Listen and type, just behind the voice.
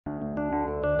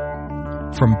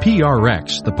From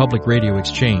PRX, the Public Radio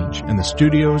Exchange, and the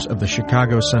studios of the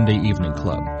Chicago Sunday Evening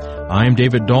Club, I'm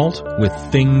David Dalt with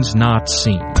Things Not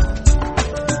Seen.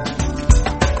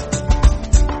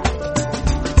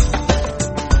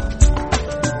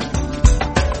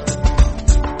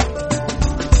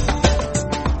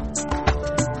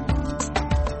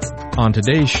 On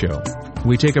today's show,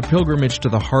 we take a pilgrimage to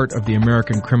the heart of the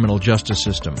American criminal justice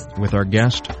system with our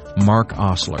guest, Mark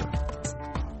Osler.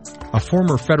 A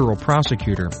former federal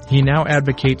prosecutor, he now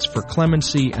advocates for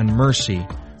clemency and mercy,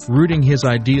 rooting his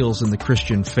ideals in the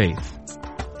Christian faith.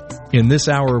 In this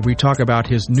hour, we talk about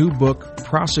his new book,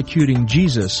 Prosecuting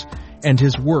Jesus, and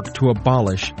his work to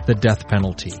abolish the death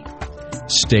penalty.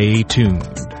 Stay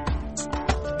tuned.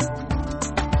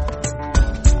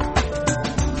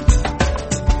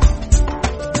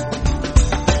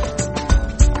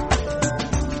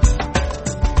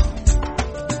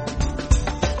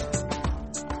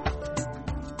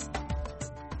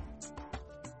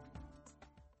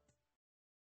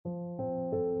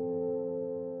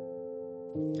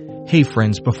 Hey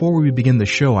friends, before we begin the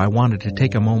show, I wanted to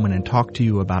take a moment and talk to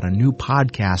you about a new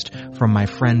podcast from my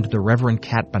friend, the Reverend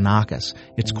Kat Banakis.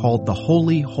 It's called the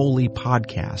Holy Holy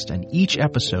Podcast, and each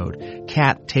episode,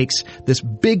 Kat takes this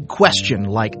big question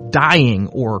like dying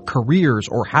or careers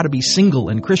or how to be single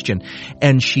and Christian,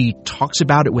 and she talks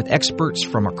about it with experts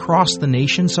from across the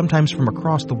nation, sometimes from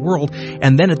across the world,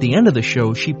 and then at the end of the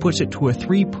show, she puts it to a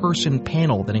 3-person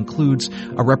panel that includes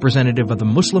a representative of the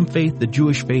Muslim faith, the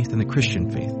Jewish faith, and the Christian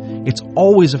faith. It's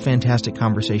always a fantastic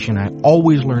conversation. I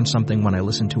always learn something when I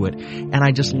listen to it, and I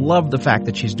just love the fact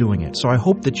that she's doing it. So I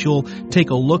hope that you'll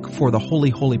take a look for the Holy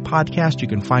Holy Podcast. You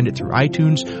can find it through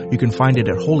iTunes. You can find it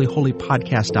at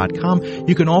holyholypodcast.com.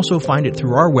 You can also find it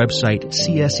through our website,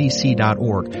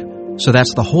 csec.org. So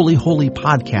that's the Holy Holy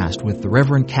Podcast with the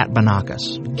Reverend Kat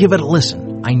Banakis. Give it a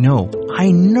listen. I know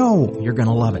you're going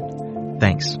to love it.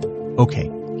 Thanks. Okay,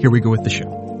 here we go with the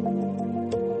show.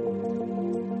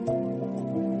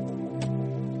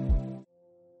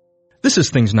 This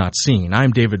is Things Not Seen.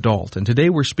 I'm David Dalt, and today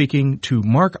we're speaking to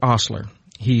Mark Osler.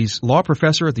 He's law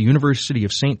professor at the University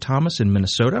of St. Thomas in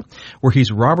Minnesota, where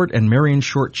he's Robert and Marion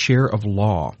Short Chair of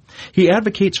Law. He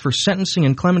advocates for sentencing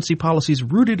and clemency policies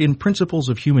rooted in principles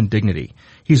of human dignity.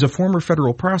 He's a former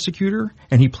federal prosecutor,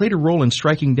 and he played a role in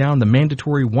striking down the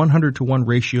mandatory 100-to-1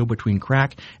 ratio between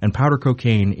crack and powder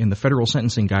cocaine in the federal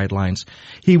sentencing guidelines.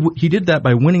 He did that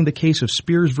by winning the case of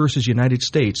Spears versus United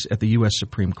States at the U.S.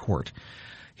 Supreme Court.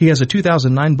 He has a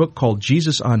 2009 book called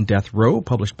Jesus on Death Row,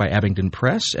 published by Abingdon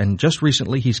Press, and just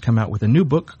recently he's come out with a new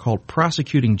book called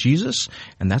Prosecuting Jesus,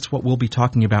 and that's what we'll be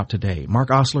talking about today. Mark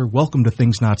Osler, welcome to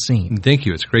Things Not Seen. Thank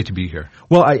you. It's great to be here.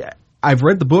 Well, I've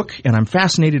read the book, and I'm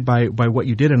fascinated by what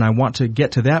you did, and I want to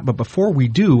get to that, but before we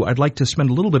do, I'd like to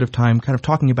spend a little bit of time kind of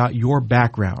talking about your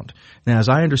background. Now, as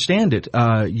I understand it,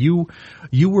 you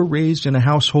were raised in a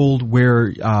household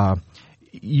where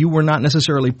you were not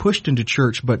necessarily pushed into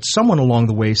church, but someone along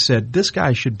the way said, this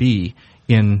guy should be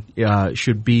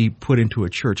put into a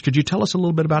church. Could you tell us a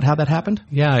little bit about how that happened?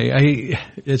 Yeah,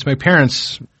 it's my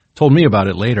parents told me about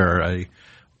it later.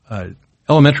 A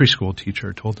elementary school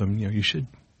teacher told them,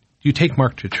 you take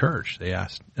Mark to church? They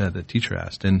asked, the teacher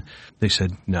asked, and they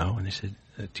said no. And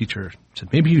the teacher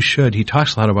said, maybe you should. He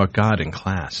talks a lot about God in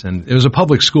class. And it was a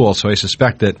public school, so I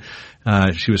suspect that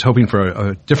she was hoping for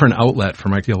a different outlet for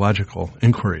my theological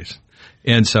inquiries.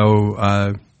 And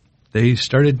so they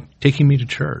started taking me to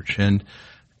church, and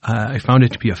I found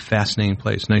it to be a fascinating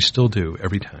place, and I still do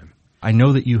every time. I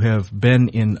know that you have been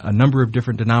in a number of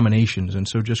different denominations, and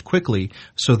so just quickly,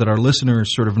 so that our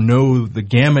listeners sort of know the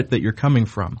gamut that you're coming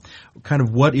from, kind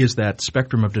of what is that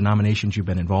spectrum of denominations you've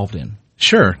been involved in?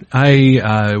 Sure.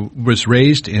 I was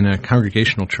raised in a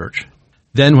congregational church.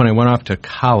 Then when I went off to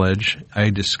college, I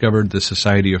discovered the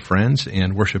Society of Friends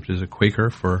and worshiped as a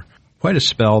Quaker for quite a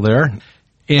spell there,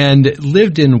 and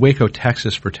lived in Waco,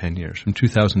 Texas for 10 years, from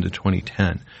 2000 to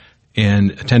 2010.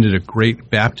 And attended a great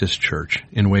Baptist church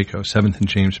in Waco, Seventh and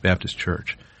James Baptist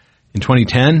Church. In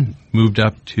 2010, moved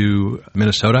up to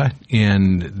Minnesota,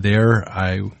 and there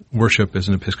I worship as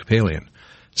an Episcopalian.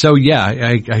 So yeah,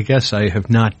 I guess I have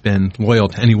not been loyal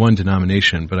to any one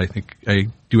denomination, but I think I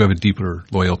do have a deeper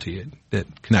loyalty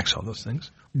that connects all those things.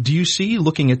 Do you see,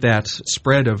 looking at that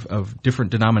spread of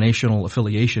different denominational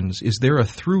affiliations, is there a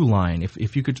through line?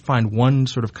 If you could find one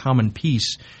sort of common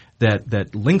piece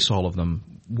that links all of them,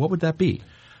 what would that be?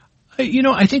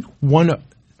 I think one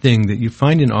thing that you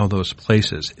find in all those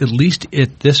places, at least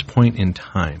at this point in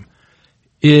time,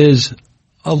 is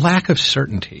a lack of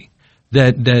certainty.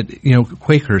 That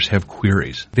Quakers have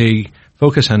queries. They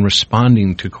focus on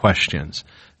responding to questions.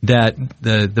 That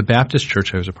the Baptist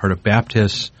church I was a part of,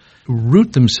 Baptists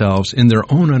root themselves in their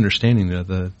own understanding of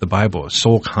the Bible,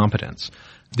 sole competence.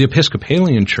 The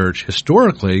Episcopalian Church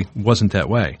historically wasn't that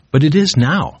way, but it is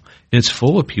now. It's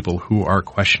full of people who are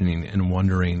questioning and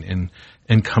wondering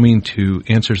and coming to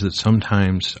answers that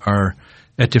sometimes are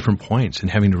at different points and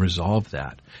having to resolve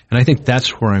that. And I think that's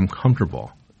where I'm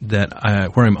comfortable.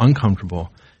 Where I'm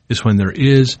uncomfortable is when there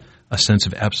is a sense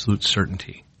of absolute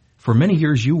certainty. For many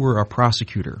years, you were a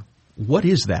prosecutor. What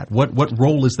is that? What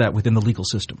role is that within the legal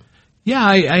system? Yeah,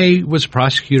 I was a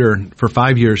prosecutor for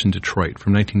 5 years in Detroit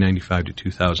from 1995 to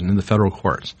 2000 in the federal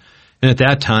courts. And at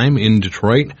that time in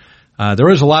Detroit, there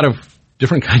was a lot of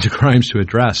different kinds of crimes to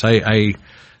address. I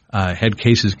had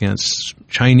cases against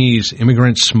Chinese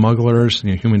immigrant smugglers,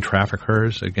 human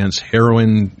traffickers, against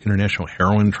international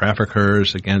heroin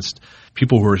traffickers, against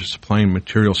people who were supplying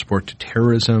material support to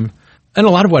terrorism. And a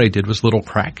lot of what I did was little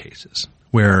crack cases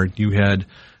where you had,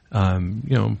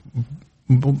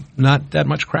 not that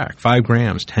much crack, 5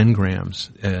 grams, 10 grams,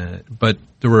 but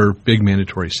there were big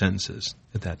mandatory sentences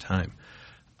at that time.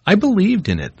 I believed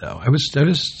in it, though. I was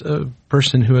a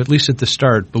person who, at least at the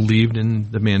start, believed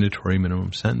in the mandatory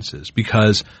minimum sentences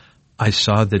because I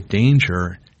saw the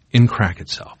danger in crack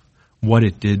itself, what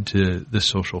it did to the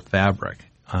social fabric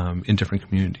in different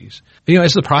communities.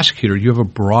 As the prosecutor, you have a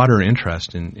broader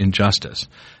interest in justice.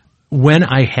 When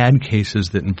I had cases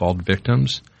that involved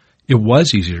victims, it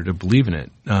was easier to believe in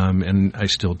it, and I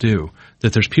still do,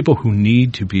 that there's people who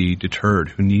need to be deterred,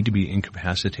 who need to be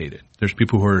incapacitated. There's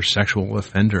people who are sexual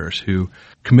offenders who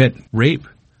commit rape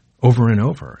over and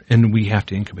over, and we have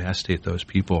to incapacitate those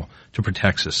people to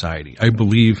protect society. I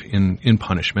believe in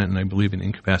punishment, and I believe in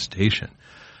incapacitation.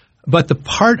 But the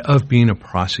part of being a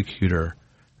prosecutor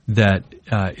that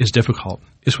is difficult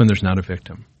is when there's not a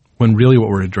victim, when really what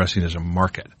we're addressing is a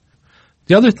market.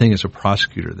 The other thing as a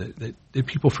prosecutor that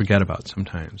people forget about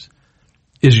sometimes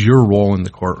is your role in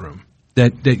the courtroom,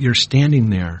 that you're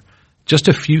standing there just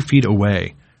a few feet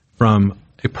away from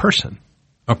a person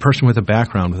with a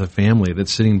background, with a family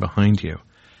that's sitting behind you,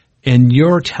 and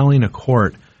you're telling a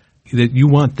court that you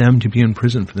want them to be in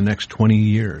prison for the next 20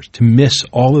 years, to miss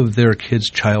all of their kids'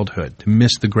 childhood, to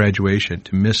miss the graduation,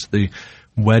 to miss the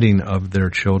wedding of their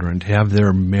children, to have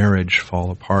their marriage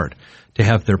fall apart, to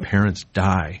have their parents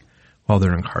die while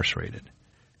they're incarcerated.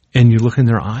 And you look in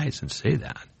their eyes and say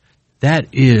that. That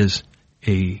is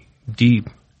a deep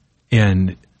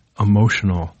and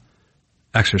emotional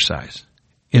exercise.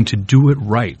 And to do it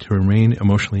right, to remain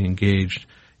emotionally engaged,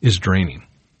 is draining.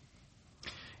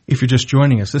 If you're just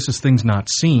joining us, this is Things Not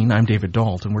Seen. I'm David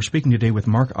Dault, and we're speaking today with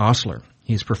Mark Osler.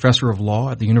 He's professor of law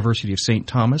at the University of St.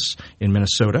 Thomas in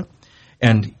Minnesota.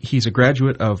 And he's a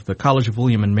graduate of the College of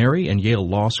William and Mary and Yale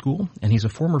Law School, and he's a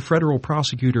former federal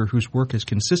prosecutor whose work has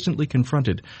consistently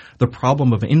confronted the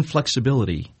problem of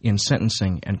inflexibility in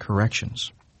sentencing and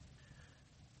corrections.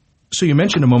 So you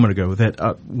mentioned a moment ago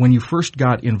that when you first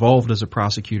got involved as a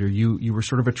prosecutor, you were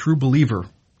sort of a true believer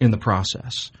in the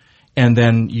process, and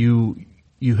then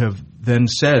you have then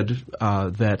said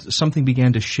that something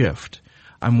began to shift.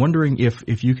 I'm wondering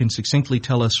if you can succinctly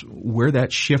tell us where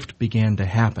that shift began to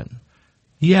happen.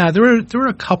 Yeah, there were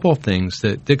a couple things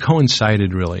that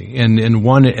coincided really, and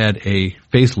one at a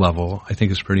faith level I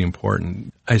think is pretty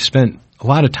important. I spent a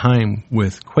lot of time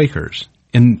with Quakers,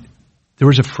 and there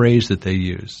was a phrase that they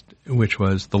used, which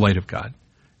was the light of God,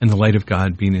 and the light of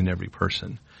God being in every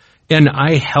person. And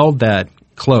I held that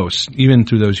close, even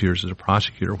through those years as a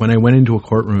prosecutor. When I went into a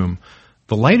courtroom,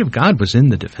 the light of God was in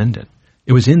the defendant.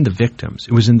 It was in the victims.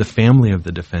 It was in the family of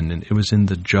the defendant. It was in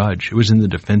the judge. It was in the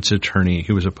defense attorney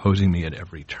who was opposing me at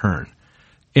every turn.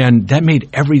 And that made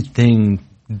everything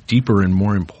deeper and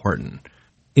more important.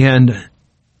 And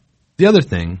the other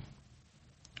thing,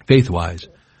 faith-wise,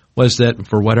 was that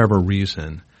for whatever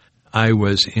reason, I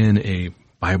was in a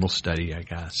Bible study, I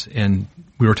guess, and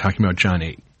we were talking about John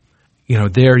 8.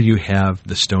 There you have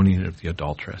the stoning of the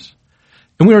adulteress.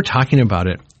 And we were talking about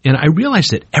it, and I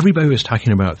realized that everybody was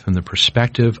talking about it from the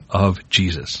perspective of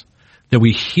Jesus. That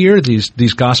we hear these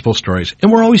gospel stories,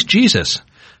 and we're always Jesus.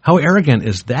 How arrogant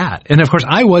is that? And of course,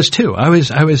 I was too. I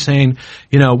was saying,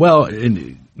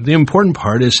 the important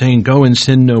part is saying, go and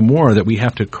sin no more, that we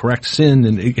have to correct sin.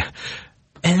 And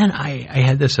then I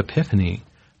had this epiphany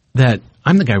that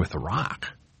I'm the guy with the rock.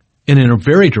 And in a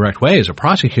very direct way, as a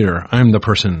prosecutor, I'm the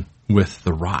person with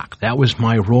the rock. That was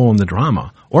my role in the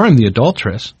drama. Or I'm the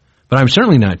adulteress, but I'm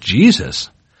certainly not Jesus.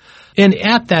 And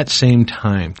at that same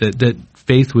time, that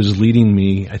faith was leading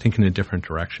me, I think, in a different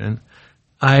direction,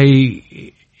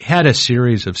 I had a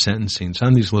series of sentencings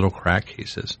on these little crack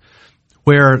cases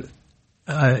where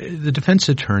the defense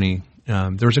attorney,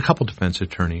 there was a couple defense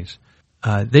attorneys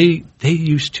they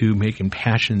used to make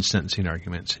impassioned sentencing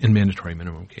arguments in mandatory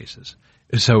minimum cases.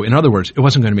 So, in other words, it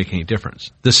wasn't going to make any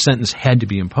difference. This sentence had to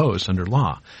be imposed under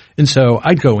law. And so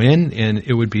I'd go in, and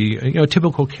it would be a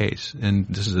typical case, and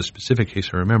this is a specific case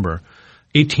I remember,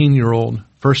 18-year-old,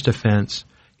 first offense,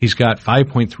 he's got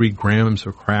 5.3 grams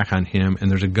of crack on him, and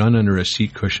there's a gun under a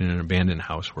seat cushion in an abandoned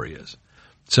house where he is.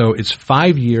 So it's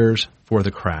 5 years for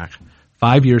the crack,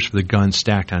 5 years for the gun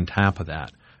stacked on top of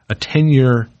that, a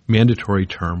 10-year mandatory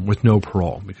term with no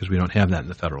parole, because we don't have that in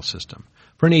the federal system,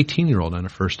 for an 18-year-old on a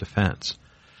first offense.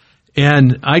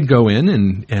 And I'd go in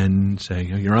and say,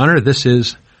 Your Honor, this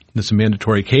is a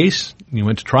mandatory case. You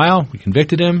went to trial. We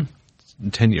convicted him.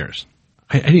 10 years.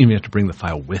 I didn't even have to bring the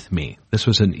file with me. This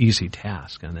was an easy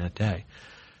task on that day.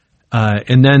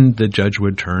 And then the judge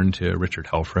would turn to Richard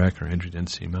Helfrich or Andrew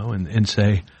D'Ensimo and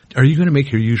say, are you going to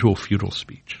make your usual futile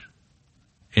speech?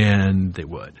 And they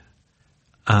would.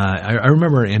 I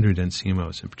remember Andrew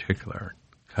D'Ensimo's in particular,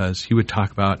 because he would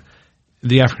talk about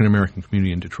the African-American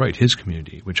community in Detroit, his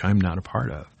community, which I'm not a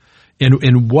part of,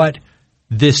 and what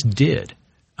this did.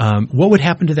 What would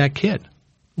happen to that kid?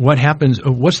 What happens?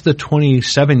 What's the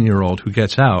 27-year-old who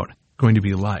gets out going to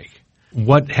be like?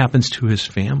 What happens to his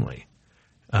family?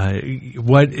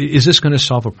 What is this going to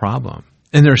solve a problem?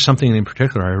 And there's something in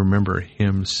particular I remember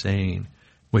him saying,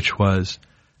 which was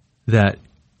that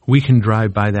we can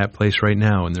drive by that place right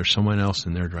now, and there's someone else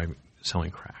in there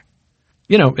selling crack.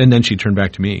 And then she'd turn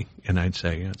back to me, and I'd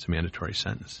say, it's a mandatory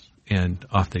sentence, and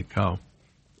off they'd go.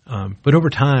 But over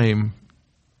time,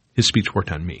 his speech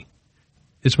worked on me.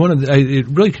 It's it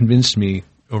really convinced me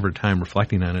over time,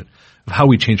 reflecting on it, of how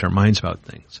we change our minds about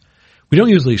things. We don't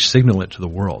usually signal it to the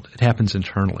world. It happens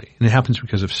internally, and it happens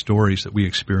because of stories that we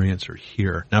experience or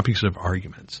hear, not because of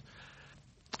arguments.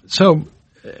 So,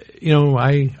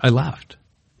 I left,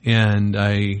 and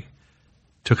I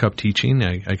took up teaching.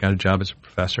 I got a job as a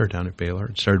professor down at Baylor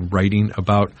and started writing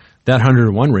about that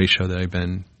 100-to-1 ratio that I've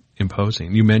been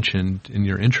imposing. You mentioned in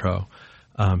your intro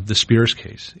the Spears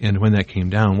case, and when that came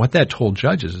down, what that told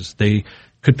judges is they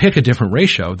could pick a different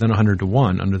ratio than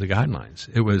 100-to-1 under the guidelines.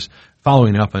 It was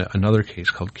following up another case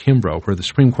called Kimbrough, where the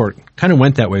Supreme Court kind of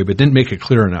went that way but didn't make it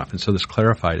clear enough, and so this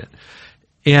clarified it.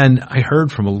 And I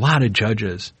heard from a lot of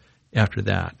judges after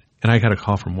that, and I got a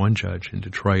call from one judge in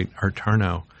Detroit, Art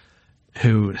Tarnow,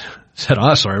 who said,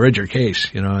 so I read your case.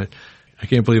 I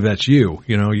can't believe that's you.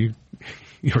 You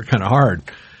were kind of hard.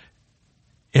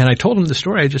 And I told him the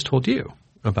story I just told you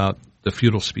about the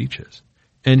futile speeches.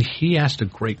 And he asked a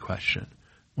great question,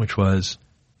 which was,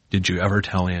 did you ever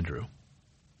tell Andrew?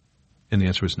 And the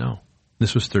answer was no.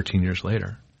 This was 13 years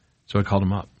later. So I called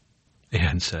him up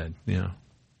and said, I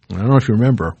don't know if you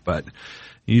remember, but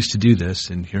you used to do this,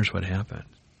 and here's what happened.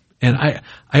 And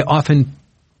I often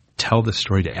tell this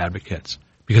story to advocates,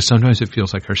 because sometimes it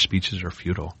feels like our speeches are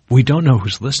futile. We don't know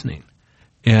who's listening.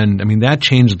 And, that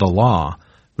changed the law,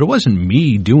 but it wasn't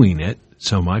me doing it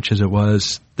so much as it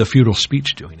was the futile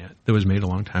speech doing it that was made a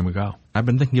long time ago. I've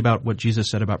been thinking about what Jesus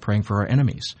said about praying for our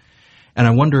enemies. And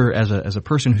I wonder, as a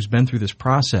person who's been through this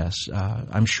process,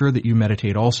 I'm sure that you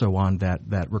meditate also on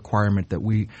that requirement that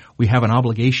we have an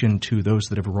obligation to those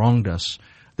that have wronged us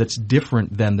that's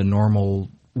different than the normal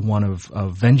one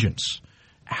of vengeance.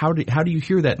 How do you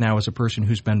hear that now as a person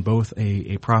who's been both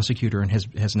a prosecutor and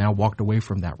has now walked away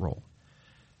from that role?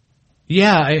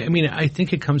 Yeah, I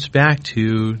think it comes back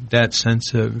to that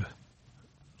sense of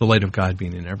the light of God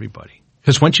being in everybody.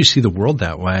 Because once you see the world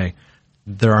that way,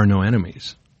 there are no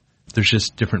enemies. There's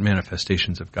just different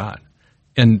manifestations of God.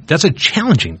 And that's a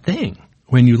challenging thing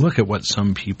when you look at what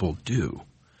some people do.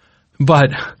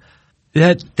 But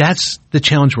that's the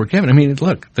challenge we're given.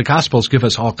 Look, the Gospels give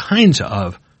us all kinds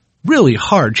of really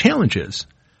hard challenges.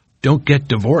 Don't get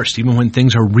divorced even when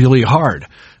things are really hard.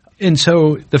 And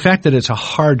so the fact that it's a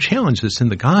hard challenge that's in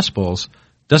the Gospels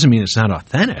doesn't mean it's not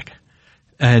authentic.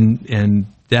 And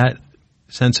that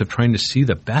sense of trying to see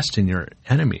the best in your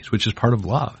enemies, which is part of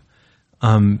love,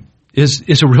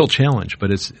 is a real challenge,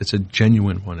 but it's a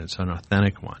genuine one. It's an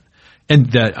authentic one.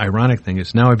 And the ironic thing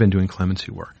is now I've been doing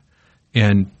clemency work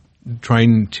and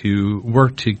trying to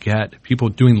work to get people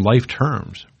doing life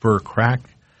terms for crack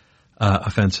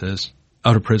offenses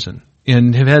out of prison,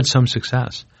 and have had some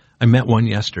success. I met one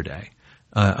yesterday,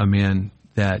 a man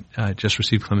that just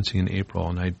received clemency in April,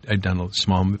 and I'd done a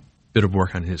small bit of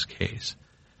work on his case.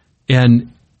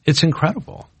 And it's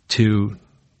incredible to,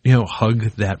 hug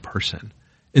that person.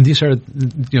 And these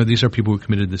are people who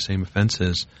committed the same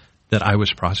offenses that I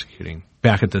was prosecuting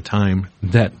back at the time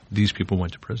that these people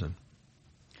went to prison.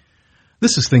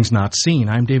 This is Things Not Seen.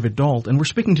 I'm David Dault, and we're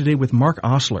speaking today with Mark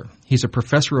Osler. He's a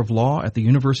professor of law at the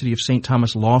University of St.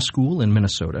 Thomas Law School in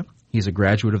Minnesota. He's a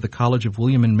graduate of the College of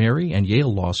William and Mary and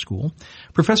Yale Law School.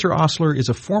 Professor Osler is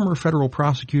a former federal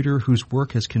prosecutor whose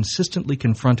work has consistently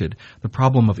confronted the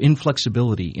problem of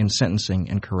inflexibility in sentencing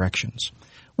and corrections.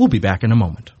 We'll be back in a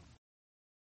moment.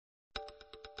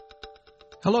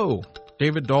 Hello,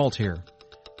 David Dault here.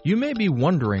 You may be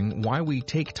wondering why we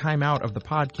take time out of the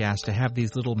podcast to have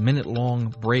these little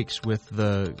minute-long breaks with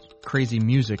the crazy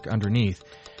music underneath.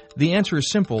 The answer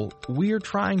is simple. We are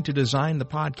trying to design the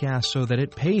podcast so that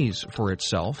it pays for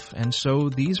itself, and so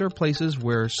these are places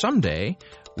where someday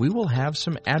we will have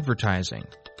some advertising.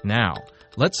 Now,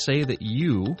 let's say that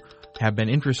you have been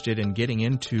interested in getting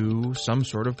into some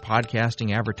sort of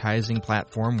podcasting advertising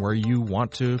platform where you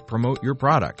want to promote your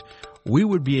product. We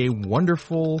would be a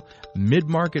wonderful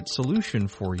mid-market solution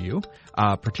for you,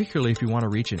 particularly if you want to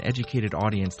reach an educated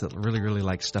audience that really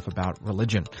likes stuff about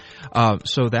religion.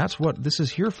 So that's what this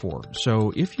is here for.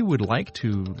 So if you would like to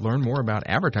learn more about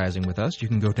advertising with us, you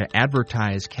can go to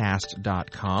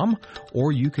advertisecast.com,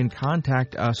 or you can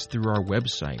contact us through our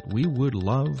website. We would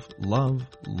love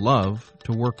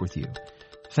to work with you.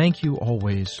 Thank you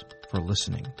always for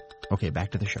listening. Okay,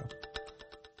 back to the show.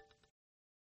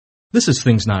 This is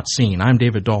Things Not Seen. I'm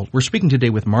David Dault. We're speaking today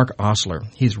with Mark Osler.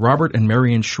 He's Robert and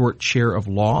Marion Short Chair of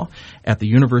Law at the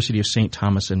University of St.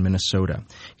 Thomas in Minnesota.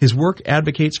 His work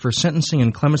advocates for sentencing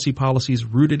and clemency policies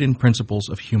rooted in principles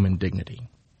of human dignity.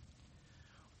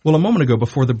 Well, a moment ago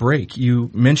before the break,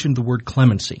 you mentioned the word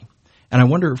clemency. And I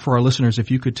wonder for our listeners if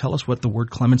you could tell us what the word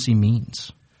clemency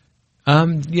means.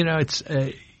 It's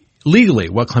legally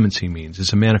what clemency means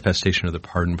is a manifestation of the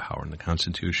pardon power in the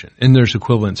Constitution. And there's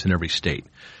equivalents in every state.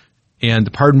 And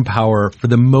the pardon power, for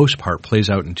the most part, plays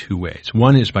out in two ways.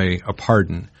 One is by a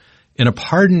pardon, and a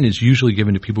pardon is usually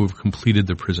given to people who've completed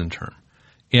their prison term.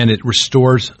 And it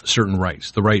restores certain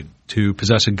rights, the right to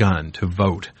possess a gun, to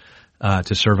vote,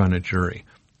 to serve on a jury.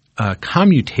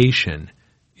 Commutation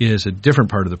is a different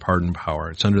part of the pardon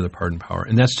power. It's under the pardon power,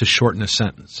 and that's to shorten a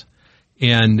sentence.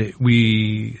 And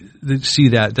we see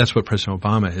that that's what President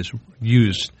Obama has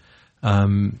used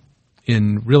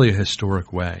in really a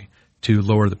historic way to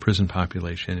lower the prison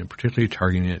population, and particularly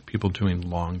targeting at people doing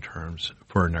long terms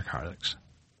for narcotics.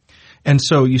 And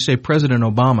so you say President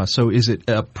Obama. So is it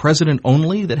a president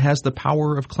only that has the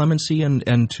power of clemency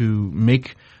and to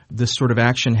make this sort of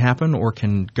action happen, or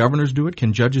can governors do it?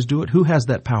 Can judges do it? Who has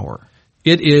that power?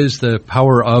 It is the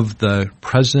power of the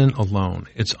president alone.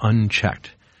 It's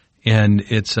unchecked. And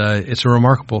it's a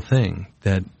remarkable thing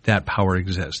that that power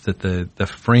exists, that the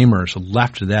framers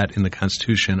left that in the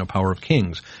Constitution a power of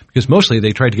kings, because mostly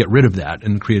they tried to get rid of that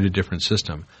and create a different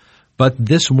system. But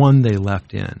this one they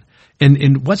left in.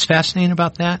 And what's fascinating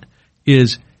about that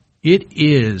is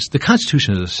the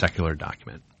Constitution is a secular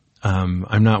document.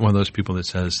 I'm not one of those people that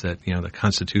says that, the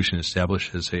Constitution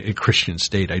establishes a Christian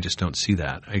state. I just don't see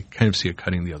that. I kind of see it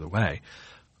cutting the other way.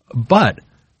 But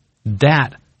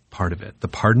that part of it, the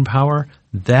pardon power,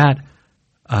 that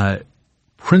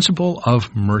principle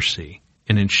of mercy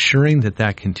and ensuring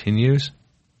that continues,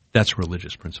 that's a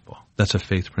religious principle. That's a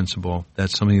faith principle.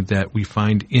 That's something that we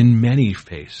find in many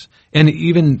faiths. And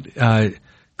even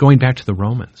going back to the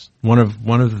Romans, one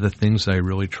of the things that I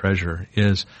really treasure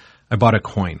is I bought a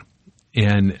coin,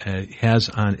 and it has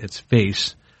on its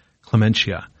face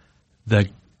Clementia, the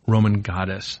Roman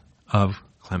goddess of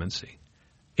clemency.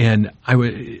 And I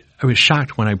was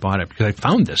shocked when I bought it, because I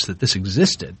found that this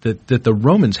existed, that the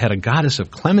Romans had a goddess of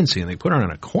clemency, and they put her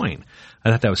on a coin. I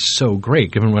thought that was so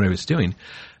great, given what I was doing.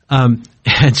 And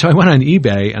so I went on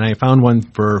eBay, and I found one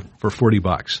for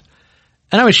 $40.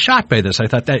 And I was shocked by this. I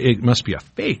thought that it must be a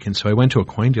fake. And so I went to a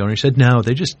coin dealer, and he said, no,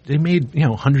 they made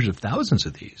hundreds of thousands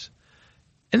of these.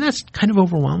 And that's kind of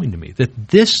overwhelming to me, that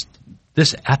this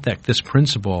ethic, this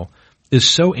principle,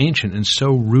 is so ancient and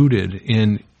so rooted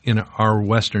in our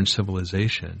Western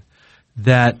civilization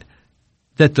that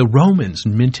the Romans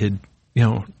minted,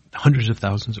 hundreds of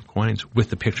thousands of coins with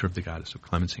the picture of the goddess of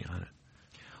clemency on it.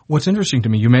 What's interesting to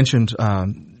me, you mentioned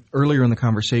earlier in the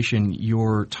conversation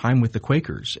your time with the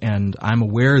Quakers, and I'm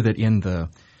aware that in the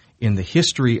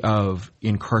history of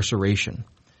incarceration,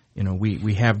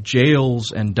 we have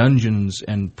jails and dungeons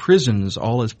and prisons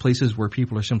all as places where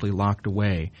people are simply locked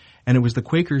away. And it was the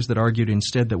Quakers that argued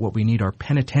instead that what we need are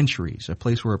penitentiaries, a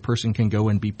place where a person can go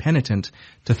and be penitent,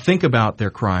 to think about their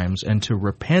crimes and to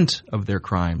repent of their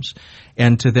crimes,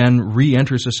 and to then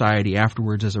re-enter society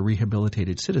afterwards as a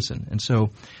rehabilitated citizen. And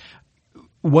so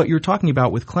what you're talking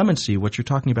about with clemency, what you're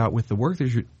talking about with the work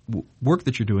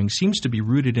that you're doing, seems to be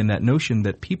rooted in that notion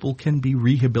that people can be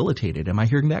rehabilitated. Am I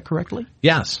hearing that correctly?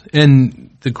 Yes,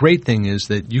 and the great thing is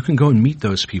that you can go and meet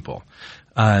those people.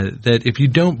 That if you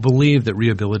don't believe that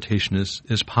rehabilitation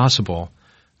is possible,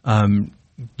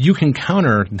 you can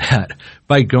counter that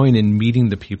by going and meeting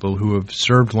the people who have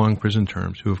served long prison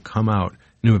terms, who have come out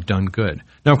and who have done good.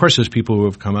 Now, of course, there's people who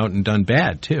have come out and done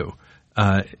bad too.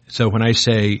 So when I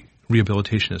say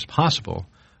rehabilitation is possible,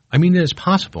 I mean it is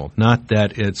possible, not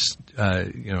that it's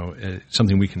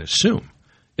something we can assume.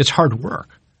 It's hard work,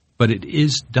 but it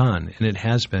is done, and it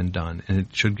has been done, and it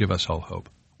should give us all hope.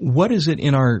 What is it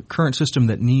in our current system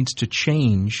that needs to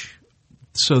change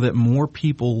so that more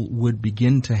people would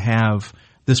begin to have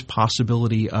this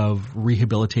possibility of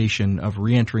rehabilitation, of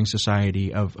reentering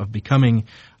society, of becoming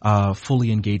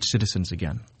fully engaged citizens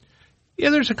again?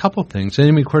 Yeah, there's a couple things. And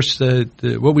I mean, of course,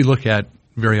 what we look at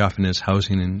very often is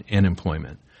housing and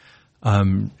employment.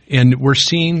 And we're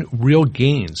seeing real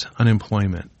gains on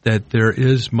employment, that there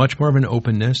is much more of an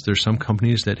openness. There's some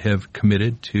companies that have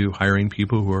committed to hiring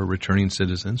people who are returning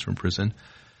citizens from prison.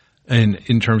 And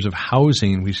in terms of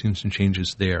housing, we've seen some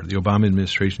changes there. The Obama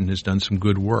administration has done some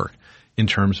good work in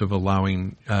terms of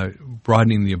allowing,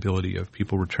 broadening the ability of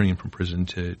people returning from prison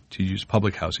to use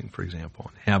public housing, for example,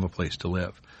 and have a place to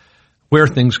live. Where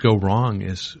things go wrong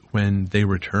is when they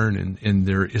return and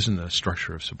there isn't a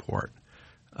structure of support.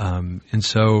 And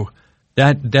so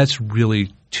that's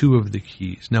really two of the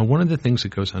keys. Now, one of the things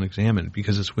that goes unexamined,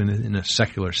 because it's within a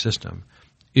secular system,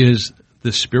 is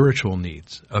the spiritual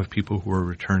needs of people who are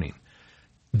returning.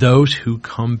 Those who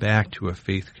come back to a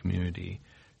faith community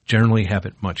generally have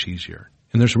it much easier.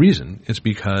 And there's a reason. It's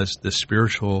because the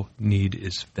spiritual need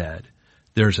is fed.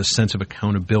 There's a sense of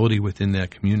accountability within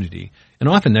that community. And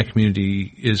often that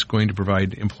community is going to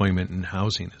provide employment and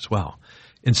housing as well.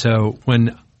 And so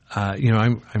when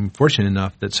I'm fortunate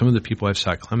enough that some of the people I've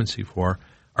sought clemency for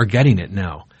are getting it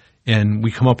now. And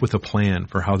we come up with a plan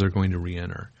for how they're going to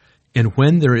reenter. And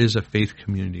when there is a faith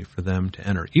community for them to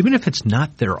enter, even if it's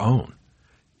not their own,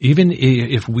 even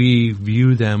if we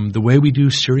view them the way we do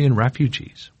Syrian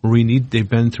refugees, where they've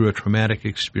been through a traumatic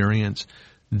experience,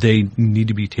 they need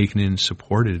to be taken in and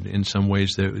supported in some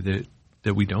ways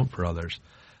that we don't for others,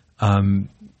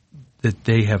 that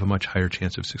they have a much higher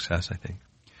chance of success, I think.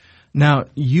 Now,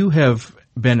 you have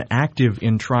been active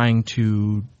in trying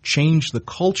to change the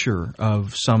culture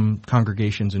of some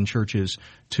congregations and churches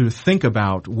to think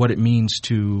about what it means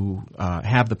to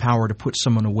have the power to put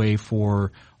someone away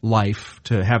for life,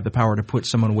 to have the power to put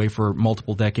someone away for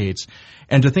multiple decades,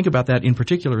 and to think about that in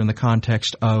particular in the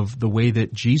context of the way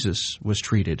that Jesus was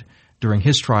treated during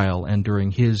his trial and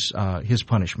during his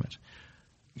punishment.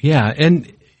 Yeah,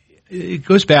 and it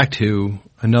goes back to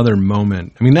another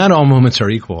moment. I mean, not all moments are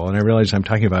equal, and I realize I'm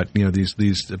talking about these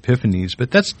epiphanies, but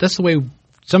that's the way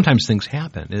sometimes things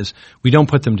happen. Is we don't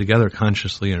put them together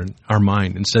consciously in our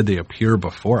mind. Instead, they appear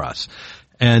before us.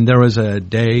 And there was a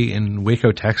day in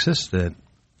Waco, Texas, that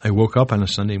I woke up on a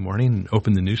Sunday morning and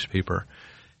opened the newspaper,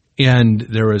 and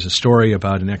there was a story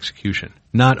about an execution.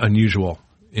 Not unusual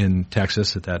in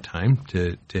Texas at that time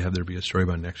to have there be a story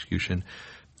about an execution.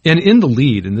 And in the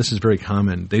lead, and this is very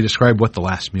common, they describe what the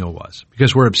last meal was,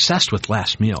 because we're obsessed with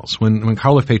last meals. When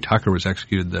Karla Faye Tucker was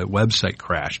executed, the website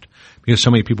crashed because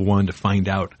so many people wanted to find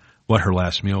out what her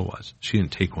last meal was. She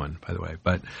didn't take one, by the way.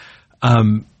 But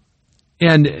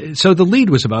and so the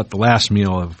lead was about the last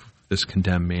meal of this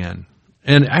condemned man.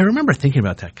 And I remember thinking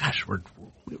about that. Gosh,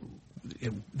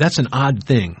 that's an odd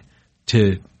thing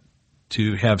to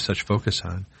have such focus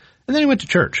on. And then I went to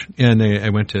church, and I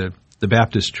went to the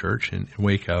Baptist church in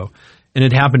Waco, and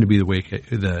it happened to be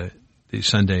the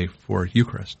Sunday for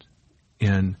Eucharist.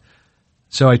 And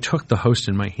so I took the host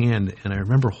in my hand, and I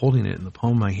remember holding it in the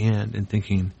palm of my hand and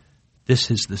thinking, this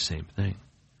is the same thing.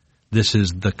 This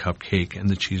is the cupcake and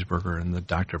the cheeseburger and the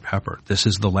Dr. Pepper. This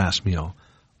is the last meal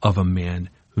of a man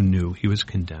who knew he was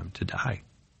condemned to die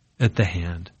at the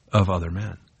hand of other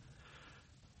men.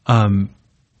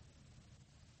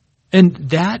 And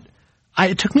that,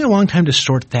 it took me a long time to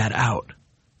sort that out.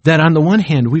 That on the one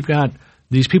hand, we've got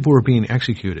these people who are being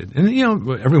executed. And,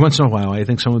 every once in a while, I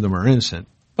think some of them are innocent.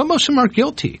 But most of them are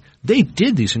guilty. They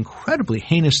did these incredibly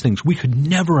heinous things we could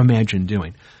never imagine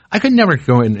doing. I could never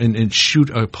go in and shoot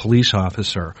a police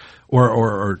officer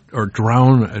or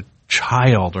drown a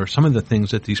child or some of the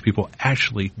things that these people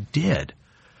actually did.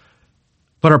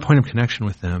 But our point of connection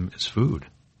with them is food.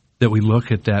 That we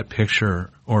look at that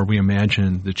picture or we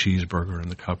imagine the cheeseburger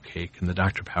and the cupcake and the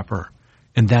Dr. Pepper,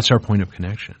 and that's our point of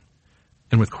connection.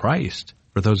 And with Christ,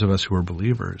 for those of us who are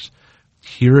believers,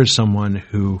 here is someone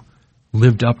who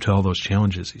lived up to all those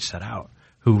challenges he set out.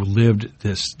 who lived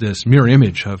this mirror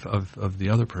image of the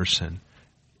other person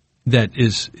that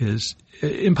is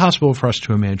impossible for us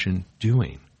to imagine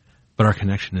doing. But our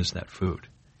connection is that food.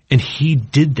 And he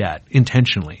did that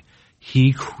intentionally.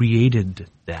 He created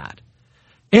that.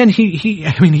 And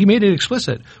he made it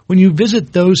explicit. When you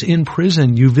visit those in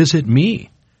prison, you visit me.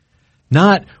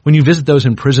 Not when you visit those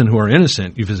in prison who are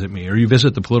innocent, you visit me, or you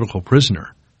visit the political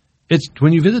prisoner. It's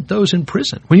when you visit those in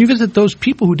prison. When you visit those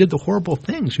people who did the horrible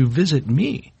things, you visit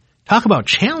me. Talk about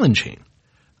challenging.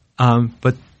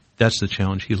 But that's the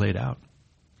challenge he laid out.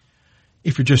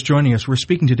 If you're just joining us, we're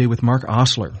speaking today with Mark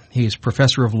Osler. He is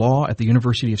professor of law at the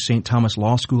University of St. Thomas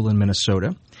Law School in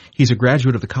Minnesota. He's a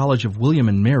graduate of the College of William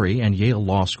and Mary and Yale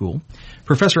Law School.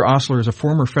 Professor Osler is a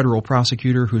former federal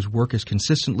prosecutor whose work has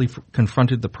consistently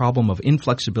confronted the problem of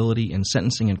inflexibility in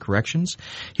sentencing and corrections.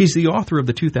 He's the author of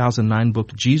the 2009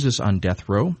 book Jesus on Death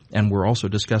Row, and we're also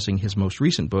discussing his most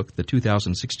recent book, the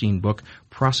 2016 book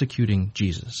Prosecuting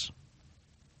Jesus.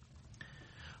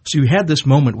 So you had this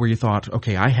moment where you thought,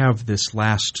 okay, I have this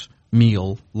last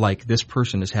meal like this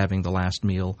person is having the last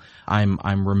meal.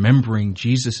 I'm remembering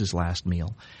Jesus' last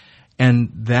meal. And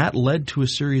that led to a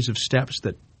series of steps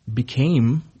that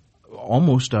became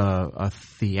almost a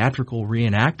theatrical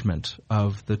reenactment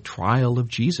of the trial of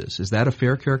Jesus. Is that a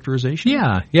fair characterization?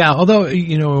 Yeah. Although,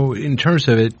 in terms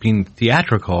of it being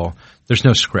theatrical, there's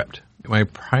no script. My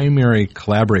primary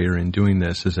collaborator in doing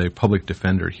this is a public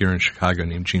defender here in Chicago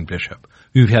named Gene Bishop,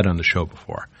 who we've had on the show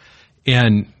before.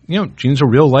 And, Gene's a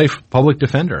real-life public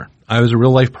defender. I was a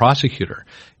real-life prosecutor.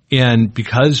 And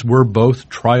because we're both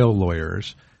trial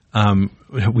lawyers,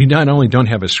 we not only don't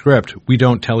have a script, we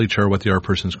don't tell each other what the other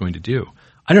person's going to do.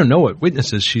 I don't know what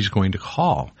witnesses she's going to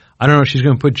call. I don't know if she's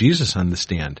going to put Jesus on the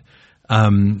stand.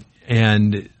 And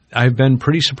I've been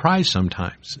pretty surprised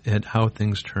sometimes at how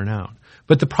things turn out.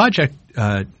 But the project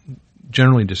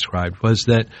generally described was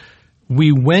that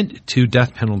we went to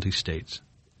death penalty states,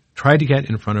 tried to get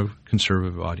in front of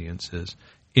conservative audiences,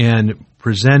 and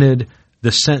presented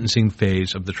the sentencing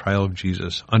phase of the trial of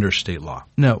Jesus under state law.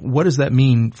 Now, what does that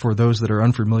mean for those that are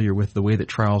unfamiliar with the way that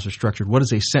trials are structured? What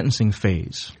is a sentencing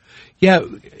phase? Yeah,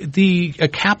 a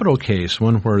capital case,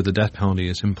 one where the death penalty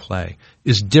is in play,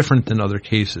 is different than other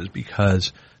cases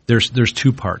because there's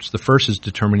two parts. The first is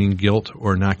determining guilt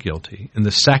or not guilty, and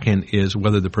the second is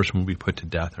whether the person will be put to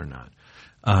death or not.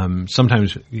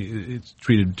 Sometimes it's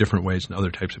treated different ways in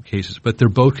other types of cases, but they're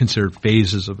both considered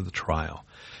phases of the trial.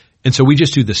 And so we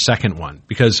just do the second one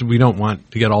because we don't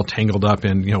want to get all tangled up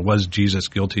in, was Jesus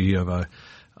guilty of a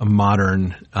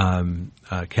modern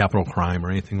capital crime or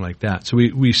anything like that. So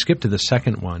we skip to the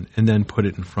second one and then put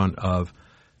it in front of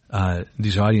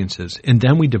these audiences. And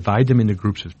then we divide them into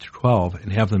groups of 12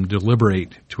 and have them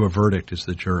deliberate to a verdict as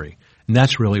the jury. And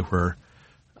that's really where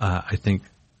I think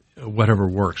whatever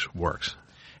works.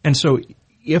 And so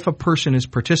if a person is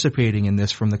participating in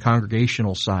this from the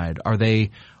congregational side, are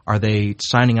they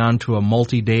signing on to a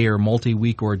multi-day or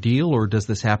multi-week ordeal, or does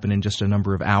this happen in just a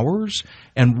number of hours?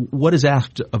 And what is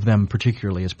asked of them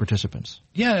particularly as participants?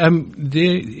 Yeah,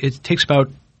 it takes about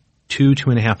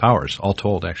 2.5 hours, all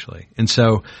told, actually. And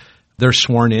so they're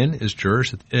sworn in as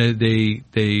jurors.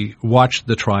 They watch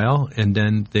the trial, and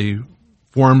then they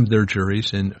form their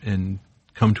juries and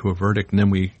come to a verdict, and then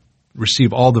we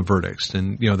receive all the verdicts.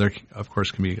 And, there, of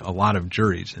course, can be a lot of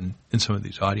juries in some of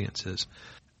these audiences.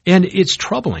 And it's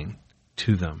troubling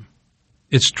to them.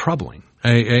 It's troubling.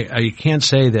 I can't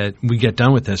say that we get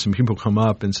done with this and people come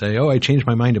up and say, I changed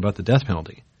my mind about the death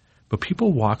penalty. But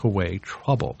people walk away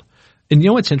troubled. And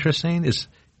what's interesting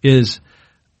is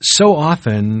so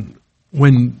often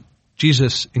when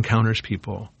Jesus encounters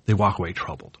people, they walk away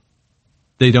troubled.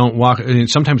 They don't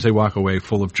sometimes they walk away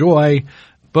full of joy,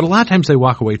 but a lot of times they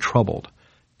walk away troubled.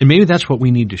 And maybe that's what we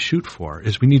need to shoot for,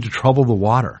 is we need to trouble the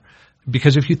water.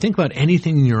 Because if you think about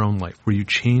anything in your own life where you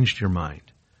changed your mind,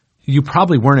 you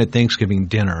probably weren't at Thanksgiving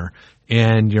dinner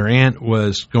and your aunt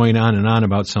was going on and on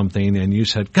about something and you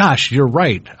said, gosh, you're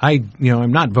right. I'm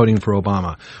not voting for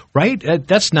Obama, right?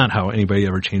 That's not how anybody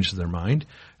ever changes their mind.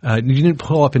 You didn't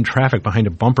pull up in traffic behind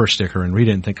a bumper sticker and read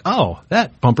it and think,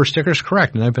 that bumper sticker is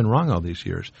correct and I've been wrong all these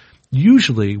years.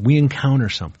 Usually we encounter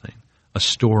something, a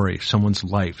story, someone's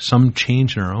life, some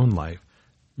change in our own life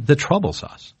that troubles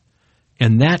us.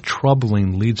 And that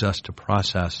troubling leads us to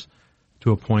process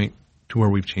to a point to where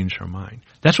we've changed our mind.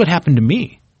 That's what happened to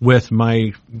me with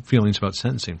my feelings about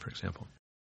sentencing, for example.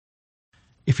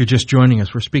 If you're just joining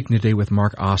us, we're speaking today with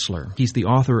Mark Osler. He's the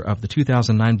author of the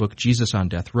 2009 book Jesus on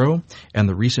Death Row and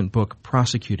the recent book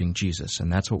Prosecuting Jesus,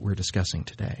 and that's what we're discussing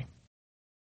today.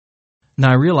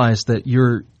 Now, I realize that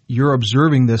you're you're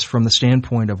observing this from the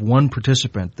standpoint of one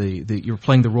participant. You're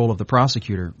playing the role of the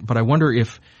prosecutor. But I wonder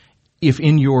if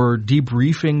in your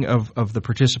debriefing of the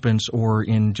participants or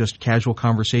in just casual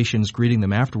conversations greeting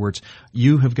them afterwards,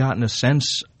 you have gotten a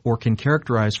sense or can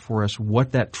characterize for us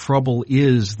what that trouble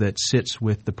is that sits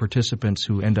with the participants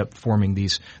who end up forming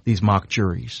these mock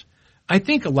juries. I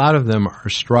think a lot of them are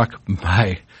struck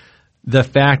by the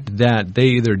fact that they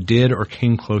either did or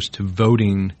came close to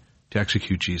voting to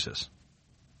execute Jesus.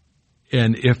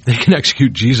 And if they can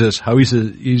execute Jesus, how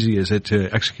easy is it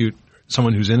to execute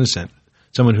someone who's innocent,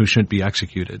 someone who shouldn't be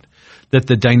executed? That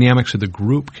the dynamics of the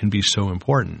group can be so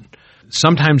important.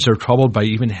 Sometimes they're troubled by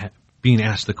even being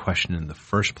asked the question in the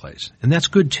first place. And that's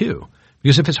good too.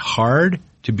 Because if it's hard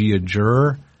to be a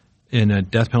juror in a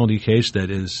death penalty case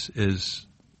that is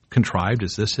contrived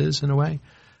as this is in a way,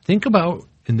 think about,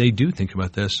 and they do think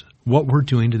about this, what we're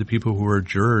doing to the people who are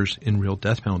jurors in real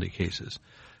death penalty cases.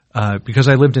 Because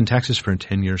I lived in Texas for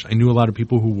 10 years, I knew a lot of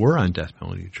people who were on death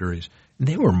penalty juries, and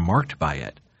they were marked by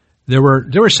it. There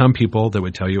were some people that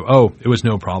would tell you, oh, it was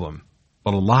no problem.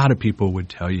 But a lot of people would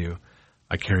tell you,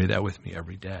 I carry that with me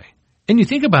every day. And you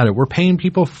think about it, we're paying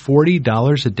people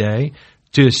 $40 a day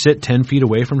to sit 10 feet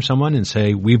away from someone and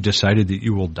say, we've decided that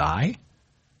you will die?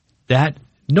 There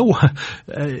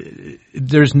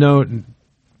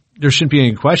shouldn't be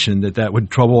any question that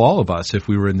would trouble all of us if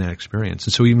we were in that experience.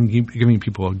 And so even giving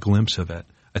people a glimpse of it,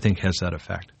 I think, has that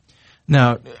effect.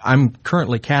 Now, I'm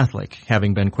currently Catholic,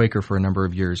 having been Quaker for a number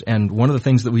of years, and one of the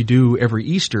things that we do every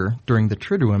Easter during the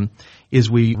Triduum is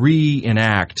we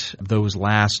reenact those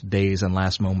last days and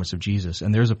last moments of Jesus.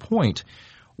 And there's a point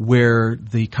where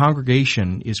the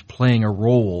congregation is playing a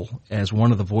role as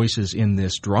one of the voices in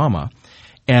this drama,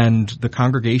 and the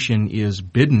congregation is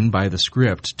bidden by the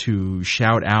script to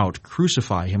shout out,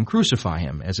 crucify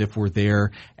him, as if we're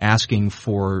there asking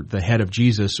for the head of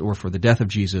Jesus or for the death of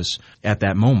Jesus at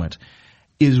that moment.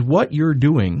 Is what you're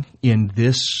doing in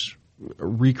this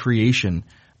recreation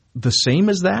the same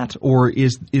as that, or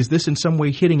is this in some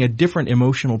way hitting a different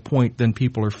emotional point than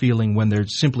people are feeling when they're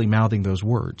simply mouthing those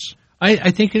words?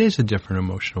 I think it is a different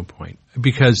emotional point,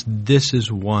 because this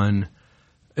is one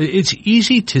 – it's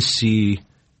easy to see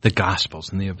the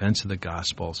Gospels and the events of the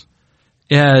Gospels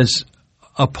as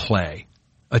a play,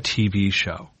 a TV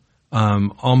show,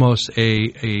 almost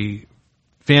a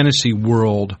fantasy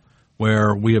world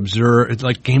where we observe. It's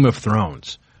like Game of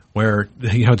Thrones, where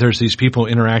there's these people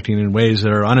interacting in ways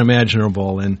that are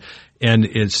unimaginable, and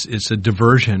it's a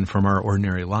diversion from our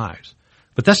ordinary lives.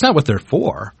 But that's not what they're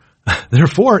for. They're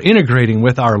for integrating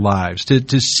with our lives,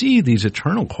 to see these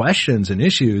eternal questions and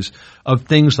issues of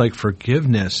things like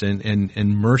forgiveness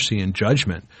and mercy and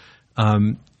judgment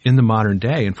in the modern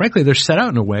day. And frankly, they're set out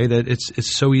in a way that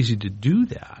it's so easy to do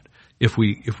that if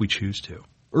we choose to.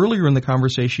 Earlier in the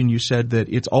conversation, you said that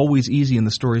it's always easy in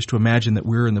the stories to imagine that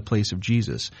we're in the place of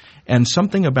Jesus. And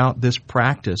something about this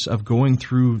practice of going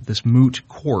through this moot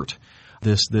court,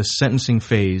 this sentencing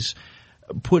phase,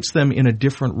 puts them in a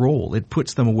different role. It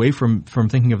puts them away from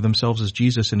thinking of themselves as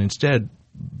Jesus and instead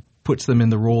puts them in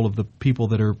the role of the people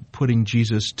that are putting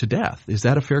Jesus to death. Is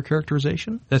that a fair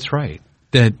characterization? That's right.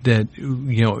 That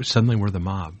suddenly we're the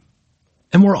mob.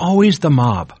 And we're always the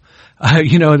mob.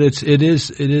 It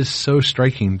is so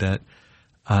striking that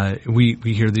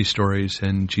we hear these stories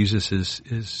and Jesus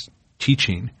is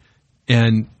teaching,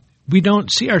 and we don't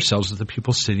see ourselves as the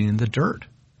people sitting in the dirt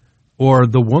or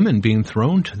the woman being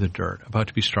thrown to the dirt, about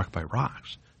to be struck by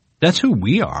rocks. That's who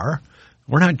we are.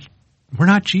 We're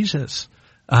not Jesus.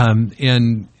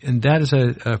 And that is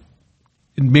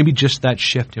maybe just that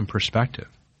shift in perspective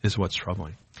is what's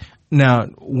troubling. Now,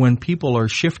 when people are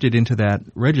shifted into that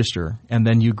register and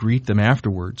then you greet them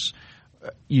afterwards,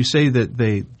 you say that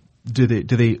do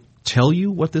they tell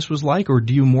you what this was like, or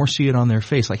do you more see it on their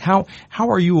face? Like how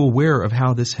are you aware of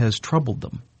how this has troubled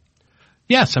them?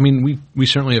 Yes, I mean we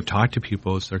certainly have talked to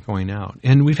people as they're going out,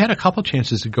 and we've had a couple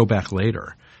chances to go back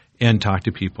later and talk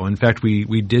to people. In fact,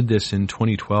 we did this in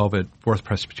 2012 at Fourth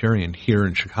Presbyterian here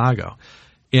in Chicago.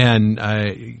 And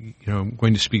I'm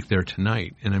going to speak there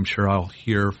tonight, and I'm sure I'll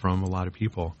hear from a lot of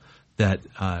people that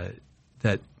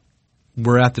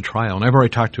were at the trial. And I've already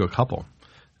talked to a couple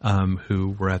who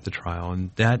were at the trial,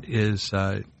 and that's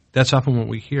often what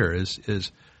we hear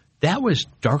is that was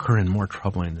darker and more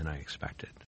troubling than I expected.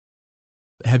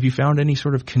 Have you found any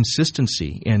sort of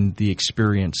consistency in the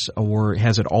experience, or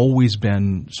has it always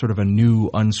been sort of a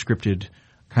new, unscripted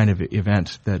kind of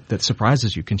event that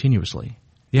surprises you continuously?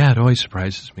 Yeah, it always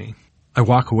surprises me. I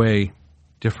walk away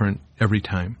different every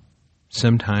time.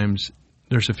 Sometimes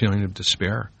there's a feeling of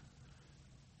despair.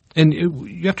 And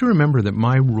you have to remember that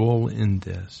my role in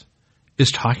this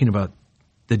is talking about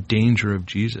the danger of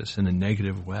Jesus in a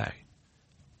negative way.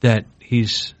 That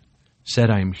he's said,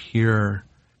 I'm here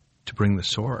to bring the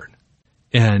sword.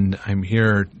 And I'm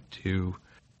here to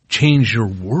change your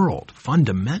world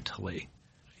fundamentally.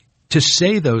 To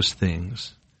say those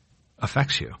things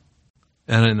affects you.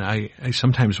 And I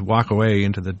sometimes walk away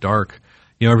into the dark.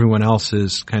 Everyone else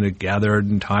is kind of gathered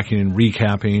and talking and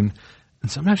recapping.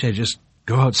 And sometimes I just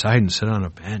go outside and sit on a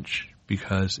bench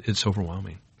because it's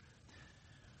overwhelming.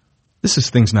 This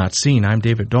is Things Not Seen. I'm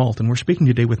David Dault, and we're speaking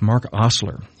today with Mark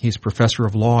Osler. He's professor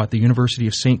of law at the University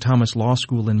of St. Thomas Law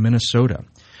School in Minnesota.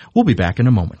 We'll be back in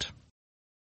a moment.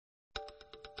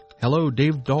 Hello,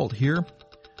 Dave Dault here.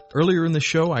 Earlier in the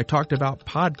show, I talked about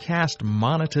podcast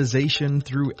monetization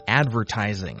through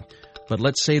advertising. But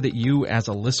let's say that you, as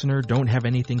a listener, don't have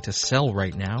anything to sell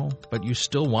right now, but you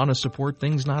still want to support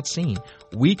Things Not Seen.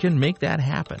 We can make that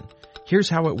happen. Here's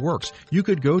how it works. You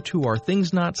could go to our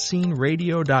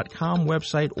thingsnotseenradio.com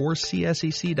website or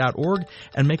csec.org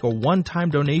and make a one-time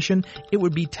donation. It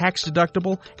would be tax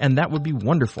deductible, and that would be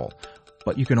wonderful.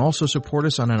 But you can also support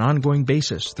us on an ongoing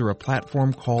basis through a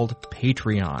platform called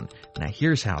Patreon. Now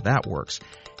here's how that works.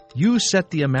 You set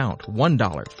the amount, $1,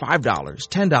 $5,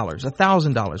 $10,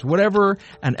 $1,000, whatever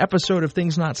an episode of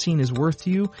Things Not Seen is worth to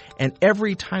you, and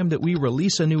every time that we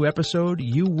release a new episode,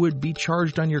 you would be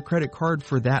charged on your credit card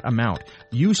for that amount.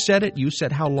 You set it, you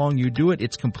set how long you do it,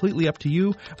 it's completely up to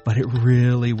you, but it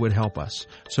really would help us.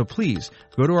 So please,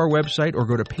 go to our website or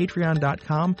go to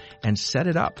patreon.com and set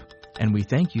it up. And we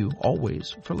thank you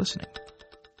always for listening.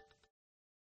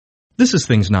 This is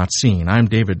Things Not Seen. I'm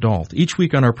David Dault. Each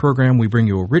week on our program, we bring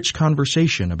you a rich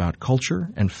conversation about culture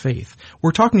and faith.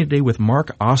 We're talking today with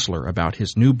Mark Osler about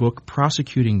his new book,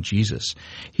 Prosecuting Jesus.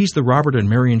 He's the Robert and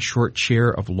Marion Short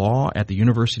Chair of Law at the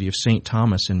University of St.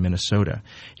 Thomas in Minnesota.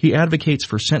 He advocates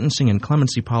for sentencing and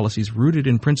clemency policies rooted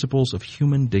in principles of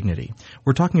human dignity.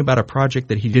 We're talking about a project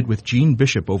that he did with Gene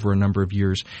Bishop over a number of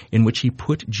years in which he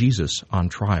put Jesus on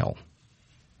trial.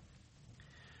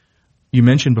 You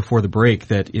mentioned before the break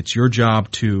that it's your job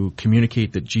to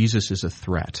communicate that Jesus is a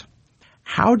threat.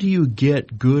 How do you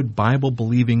get good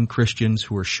Bible-believing Christians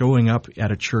who are showing up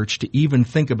at a church to even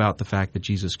think about the fact that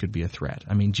Jesus could be a threat?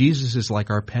 I mean, Jesus is like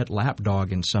our pet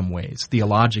lapdog in some ways,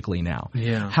 theologically now.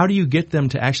 Yeah. How do you get them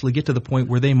to actually get to the point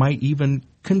where they might even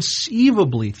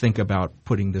conceivably think about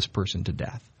putting this person to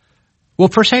death? Well,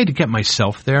 first I had to get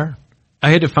myself there. I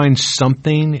had to find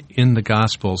something in the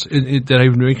Gospels that I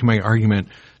would make my argument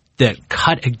that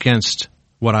cut against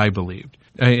what I believed.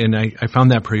 I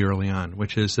found that pretty early on,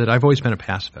 which is that I've always been a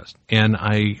pacifist. And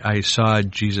I saw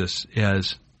Jesus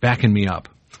as backing me up,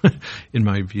 in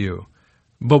my view.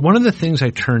 But one of the things I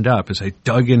turned up as I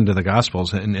dug into the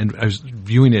Gospels, and I was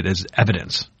viewing it as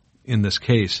evidence in this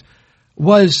case,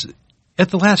 was at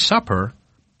the Last Supper,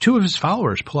 two of his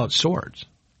followers pull out swords.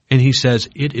 And he says,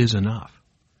 it is enough.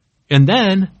 And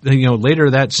then, later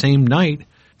that same night,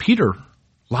 Peter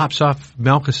lops off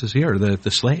Malchus's ear, the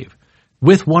slave,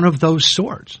 with one of those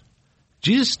swords.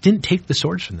 Jesus didn't take the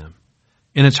swords from them.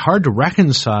 And it's hard to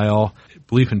reconcile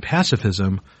belief in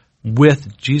pacifism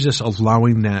with Jesus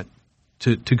allowing that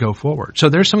to go forward. So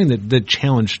there's something that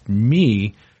challenged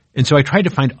me, and so I tried to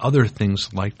find other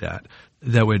things like that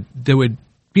would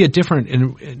be a different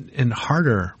and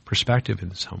harder perspective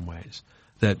in some ways.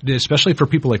 That especially for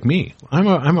people like me,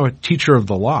 I'm a teacher of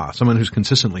the law, someone who's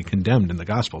consistently condemned in the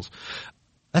Gospels.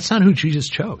 That's not who Jesus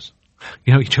chose.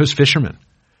 He chose fishermen.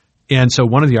 And so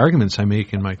one of the arguments I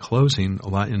make in my closing a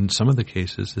lot in some of the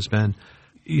cases has been,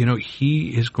 he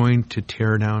is going to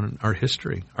tear down our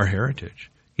history, our heritage.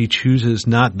 He chooses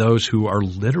not those who are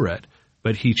literate,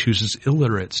 but he chooses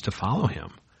illiterates to follow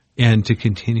him and to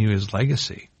continue his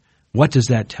legacy. What does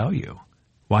that tell you?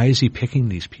 Why is he picking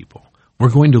these people? We're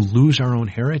going to lose our own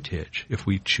heritage if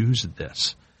we choose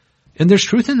this. And there's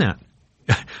truth in that.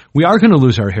 We are going to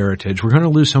lose our heritage. We're going to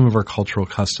lose some of our cultural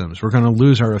customs. We're going to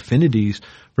lose our affinities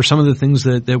for some of the things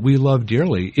that we love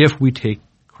dearly if we take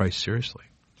Christ seriously.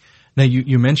 Now,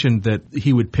 you mentioned that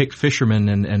he would pick fishermen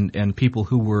and people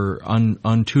who were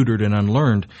untutored and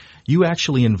unlearned. You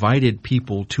actually invited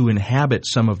people to inhabit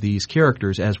some of these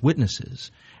characters as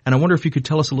witnesses. And I wonder if you could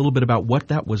tell us a little bit about what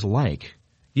that was like.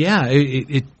 Yeah,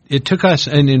 it took us,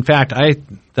 and in fact, I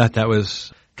thought that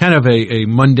was kind of a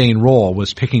mundane role,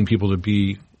 was picking people to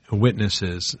be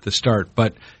witnesses at the start,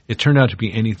 but it turned out to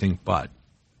be anything but,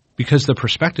 because the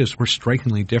perspectives were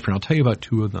strikingly different. I'll tell you about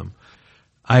two of them.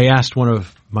 I asked one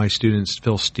of my students,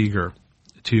 Phil Steger,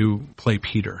 to play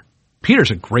Peter.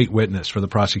 Peter's a great witness for the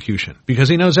prosecution because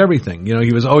he knows everything.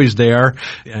 He was always there,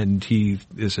 and he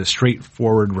is a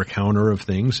straightforward recounter of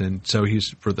things, and so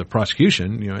he's, for the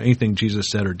prosecution, anything Jesus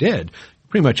said or did,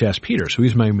 pretty much asked Peter, so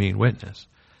he's my main witness.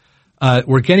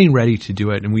 We're getting ready to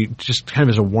do it, and we just kind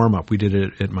of as a warm-up, we did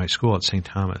it at my school at St.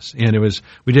 Thomas. And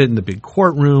we did it in the big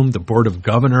courtroom. The Board of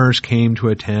Governors came to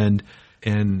attend,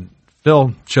 and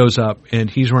Phil shows up, and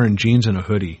he's wearing jeans and a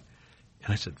hoodie.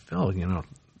 And I said, Phil,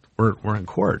 we're in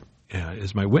court.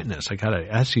 As my witness, I got to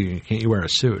ask you, can't you wear a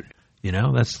suit?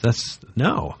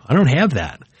 No, I don't have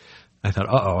that. I thought,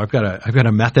 I've got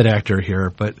a method actor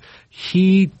here, but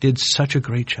he did such a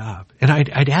great job. And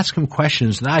I'd ask him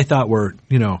questions that I thought were,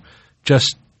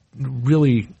 just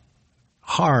really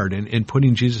hard and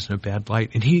putting Jesus in a bad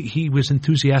light. And he was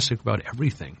enthusiastic about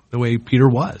everything, the way Peter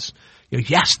was.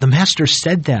 Yes, the master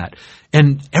said that.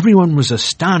 And everyone was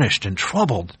astonished and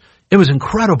troubled. It was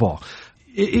incredible.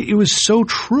 It was so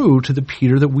true to the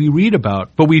Peter that we read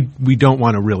about, but we don't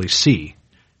want to really see,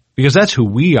 because that's who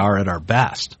we are at our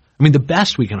best. I mean, the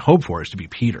best we can hope for is to be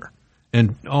Peter,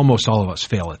 and almost all of us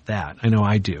fail at that. I know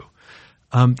I do.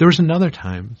 There was another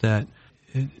time that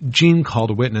Jean called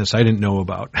a witness I didn't know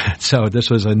about. So this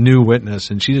was a new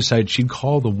witness, and she decided she'd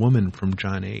call the woman from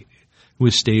John 8 who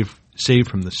was saved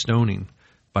from the stoning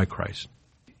by Christ.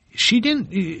 She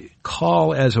didn't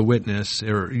call as a witness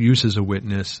or use as a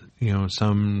witness,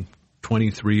 some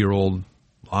 23-year-old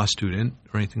law student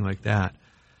or anything like that.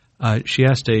 She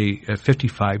asked a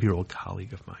 55-year-old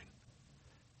colleague of mine.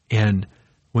 And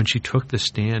when she took the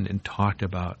stand and talked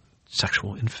about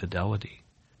sexual infidelity,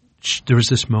 there was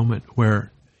this moment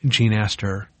where Jean asked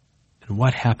her, and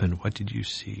what happened? What did you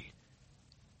see?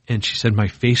 And she said, my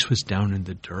face was down in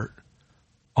the dirt.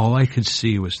 All I could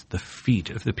see was the feet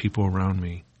of the people around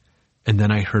me. And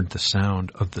then I heard the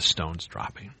sound of the stones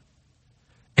dropping.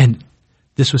 And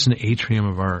this was an atrium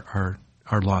of our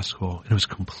law school, and it was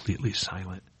completely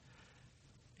silent.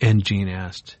 And Jean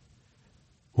asked,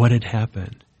 what had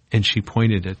happened? And she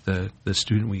pointed at the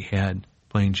student we had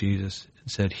playing Jesus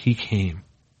and said, he came.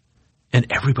 And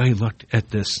everybody looked at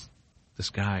this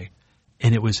guy,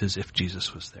 and it was as if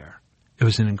Jesus was there. It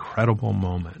was an incredible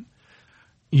moment.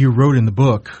 You wrote in the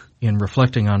book, in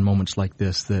reflecting on moments like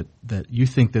this, that you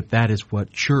think that is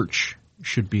what church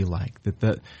should be like,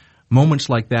 that moments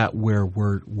like that where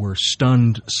we're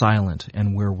stunned silent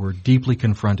and where we're deeply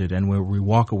confronted and where we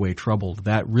walk away troubled,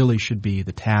 that really should be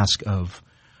the task of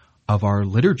our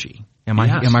liturgy. Am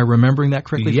I remembering that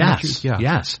correctly? Yes.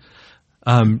 Yes.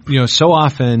 So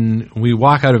often we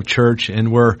walk out of church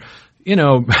and we're,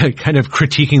 kind of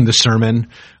critiquing the sermon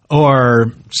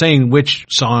or saying which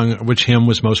song, which hymn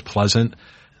was most pleasant.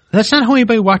 That's not how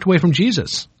anybody walked away from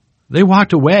Jesus. They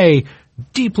walked away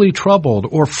deeply troubled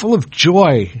or full of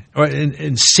joy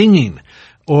and singing,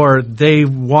 or they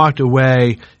walked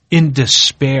away in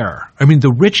despair. I mean,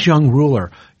 the rich young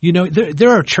ruler,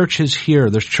 there are churches here.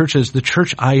 There's churches, the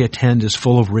church I attend is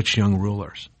full of rich young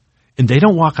rulers. And they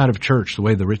don't walk out of church the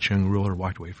way the rich young ruler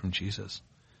walked away from Jesus.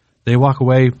 They walk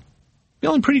away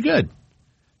feeling pretty good.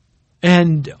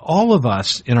 And all of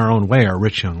us, in our own way, are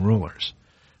rich young rulers.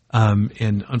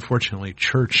 And unfortunately,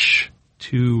 church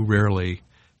too rarely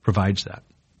provides that.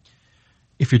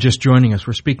 If you're just joining us,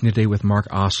 we're speaking today with Mark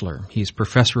Osler. He's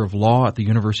professor of law at the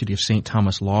University of St.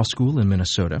 Thomas Law School in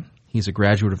Minnesota. He's a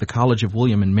graduate of the College of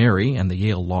William and Mary and the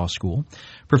Yale Law School.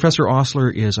 Professor Osler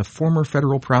is a former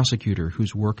federal prosecutor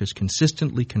whose work has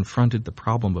consistently confronted the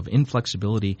problem of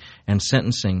inflexibility and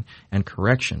sentencing and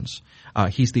corrections.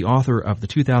 He's the author of the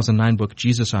 2009 book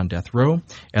Jesus on Death Row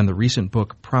and the recent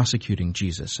book Prosecuting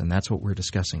Jesus, and that's what we're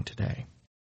discussing today.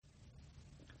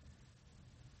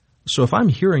 So if I'm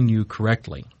hearing you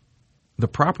correctly, the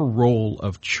proper role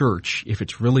of church, if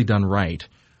it's really done right,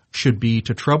 should be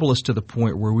to trouble us to the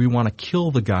point where we want to kill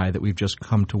the guy that we've just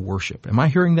come to worship. Am I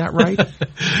hearing that right?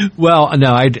 Well,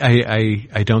 no,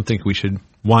 I don't think we should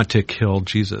want to kill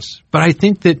Jesus. But I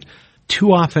think that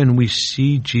too often we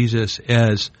see Jesus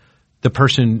as the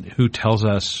person who tells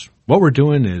us what we're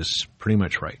doing is pretty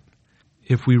much right.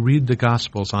 If we read the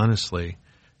Gospels honestly,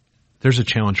 there's a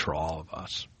challenge for all of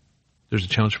us. There's a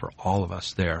challenge for all of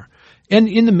us there. And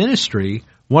in the ministry,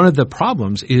 one of the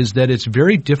problems is that it's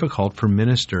very difficult for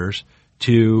ministers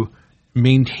to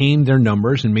maintain their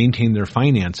numbers and maintain their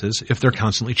finances if they're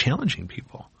constantly challenging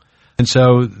people. And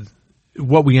so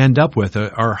what we end up with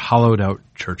are hollowed out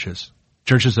churches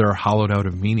that are hollowed out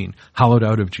of meaning, hollowed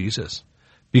out of Jesus,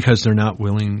 because they're not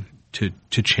willing to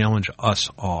challenge us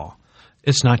all.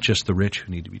 It's not just the rich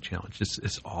who need to be challenged.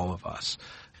 It's all of us.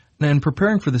 And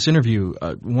preparing for this interview,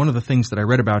 one of the things that I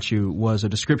read about you was a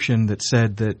description that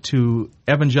said that to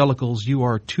evangelicals, you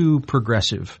are too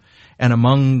progressive. And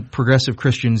among progressive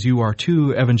Christians, you are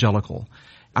too evangelical.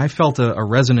 I felt a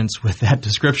resonance with that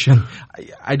description.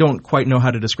 I don't quite know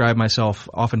how to describe myself.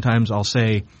 Oftentimes I'll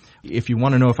say, if you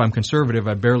want to know if I'm conservative,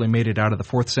 I barely made it out of the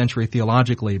 4th century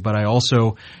theologically, but I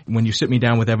also, when you sit me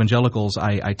down with evangelicals,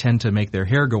 I tend to make their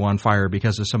hair go on fire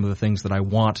because of some of the things that I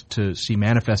want to see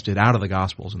manifested out of the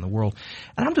Gospels in the world.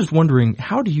 And I'm just wondering,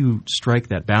 how do you strike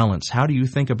that balance? How do you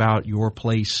think about your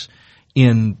place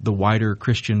in the wider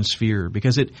Christian sphere?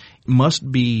 Because it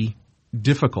must be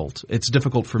difficult. It's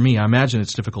difficult for me. I imagine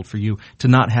it's difficult for you to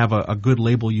not have a good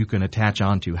label you can attach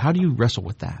onto. How do you wrestle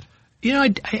with that? You know,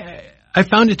 I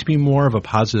found it to be more of a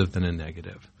positive than a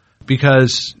negative,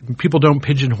 because people don't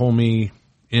pigeonhole me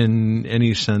in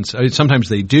any sense. Sometimes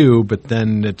they do, but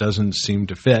then it doesn't seem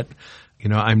to fit. You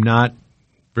know, I'm not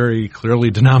very clearly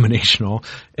denominational,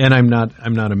 and I'm not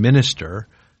a minister.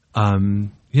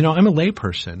 You know, I'm a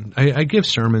layperson. I give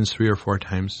sermons 3 or 4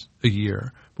 times a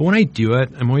year. But when I do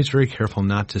it, I'm always very careful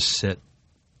not to sit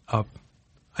up.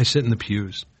 I sit in the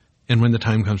pews. And when the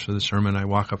time comes for the sermon, I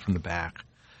walk up from the back.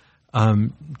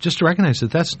 Just to recognize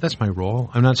that that's my role.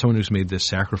 I'm not someone who's made the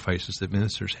sacrifices that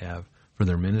ministers have for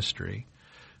their ministry.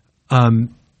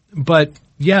 But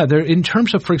yeah, there, in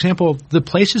terms of, for example, the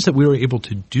places that we were able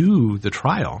to do the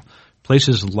trial,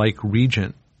 places like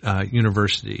Regent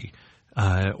University,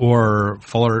 or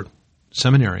Fuller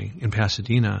Seminary in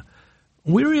Pasadena,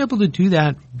 we were able to do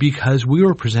that because we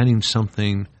were presenting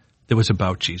something that was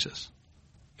about Jesus.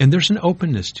 And there's an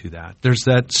openness to that. There's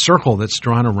that circle that's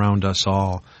drawn around us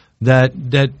all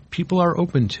that people are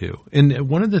open to. And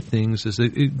one of the things is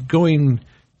that going,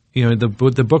 you know,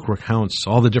 the book recounts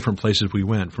all the different places we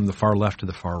went, from the far left to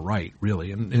the far right,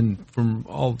 really, and from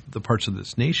all the parts of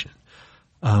this nation,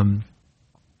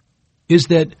 is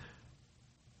that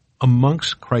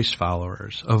amongst Christ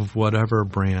followers of whatever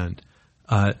brand,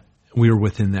 we were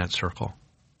within that circle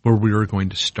where we were going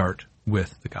to start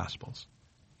with the Gospels.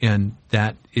 And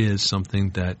that is something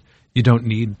that you don't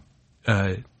need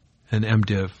an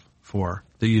MDiv for,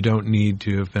 that you don't need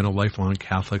to have been a lifelong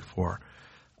Catholic for.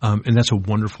 And that's a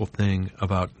wonderful thing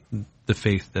about the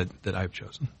faith that I've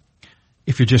chosen.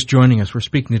 If you're just joining us, we're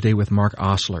speaking today with Mark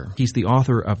Osler. He's the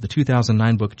author of the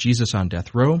 2009 book, Jesus on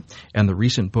Death Row, and the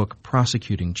recent book,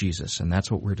 Prosecuting Jesus, and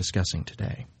that's what we're discussing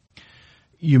today.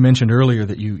 You mentioned earlier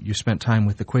that you spent time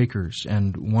with the Quakers,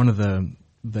 and one of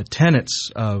the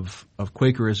tenets of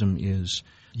Quakerism is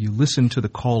you listen to the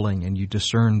calling and you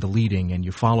discern the leading and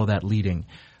you follow that leading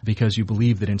because you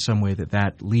believe that in some way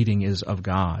that leading is of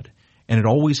God. And it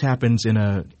always happens in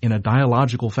a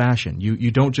dialogical fashion.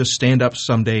 You don't just stand up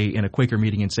someday in a Quaker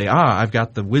meeting and say, I've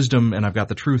got the wisdom and I've got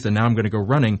the truth and now I'm going to go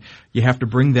running. You have to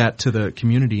bring that to the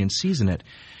community and season it.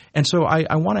 And so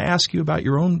I want to ask you about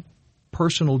your own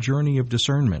personal journey of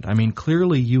discernment. I mean,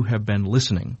 clearly you have been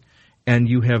listening and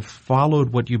you have followed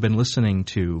what you've been listening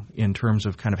to in terms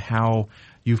of kind of how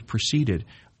you've proceeded.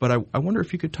 But I wonder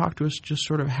if you could talk to us just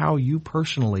sort of how you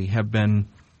personally have been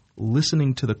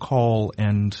listening to the call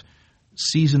and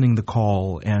seasoning the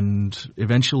call and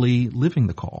eventually living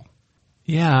the call.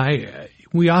 Yeah,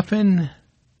 we often,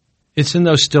 it's in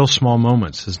those still small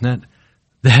moments, isn't it?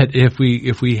 That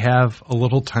if we have a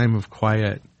little time of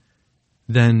quiet,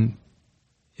 then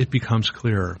it becomes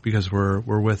clearer because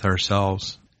we're with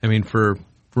ourselves. I mean, for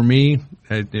me,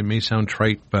 it may sound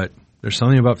trite, but there's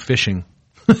something about fishing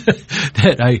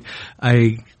that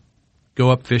I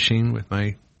go up fishing with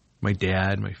my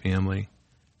dad, my family,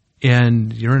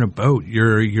 and you're in a boat.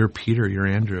 You're Peter, you're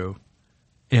Andrew,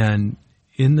 and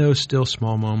in those still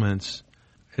small moments,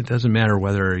 it doesn't matter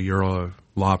whether you're a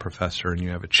law professor and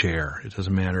you have a chair. It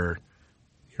doesn't matter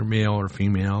you're male or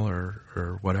female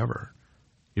or whatever.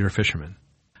 You're a fisherman.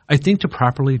 I think to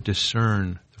properly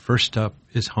discern, the first step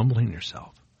is humbling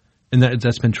yourself. And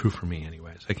that's been true for me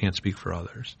anyways. I can't speak for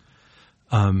others.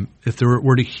 If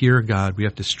we're to hear God, we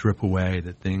have to strip away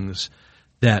the things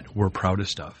that we're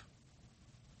proudest of.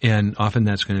 And often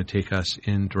that's going to take us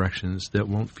in directions that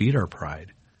won't feed our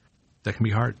pride. That can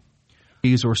be hard.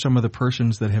 These are some of the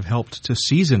persons that have helped to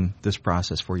season this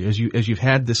process for you. As you've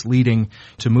had this leading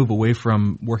to move away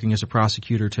from working as a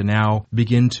prosecutor to now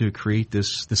begin to create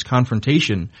this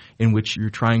confrontation in which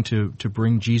you're trying to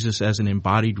bring Jesus as an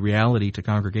embodied reality to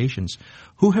congregations.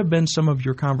 Who have been some of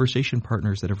your conversation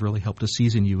partners that have really helped to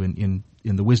season you in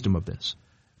the wisdom of this?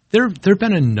 There have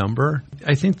been a number.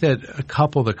 I think that a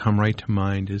couple that come right to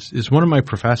mind is one of my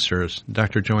professors,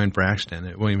 Dr. Joanne Braxton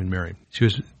at William & Mary. She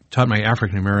taught my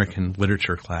African-American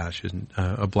literature class. She's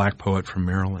a black poet from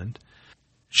Maryland.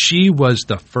 She was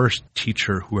the first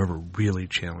teacher who ever really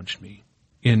challenged me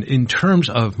in terms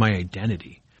of my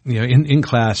identity. You know, in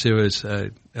class, it was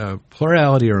a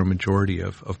plurality or a majority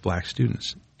of black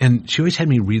students. And she always had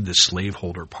me read the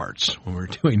slaveholder parts when we were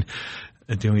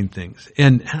doing things.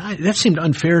 And that seemed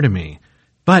unfair to me.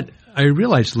 But I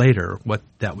realized later what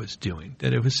that was doing,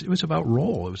 that it was about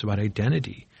role. It was about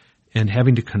identity and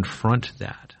having to confront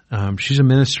that. She's a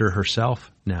minister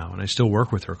herself now, and I still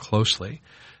work with her closely.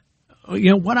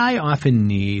 What I often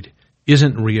need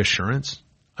isn't reassurance.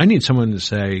 I need someone to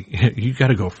say, you got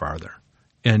to go farther.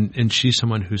 And she's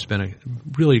someone who's been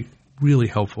really, really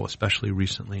helpful, especially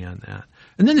recently on that.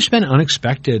 And then there's been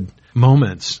unexpected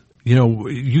moments.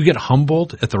 You get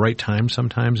humbled at the right time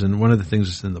sometimes, and one of the things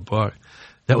that's in the book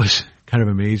that was kind of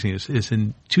amazing is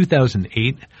in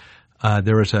 2008,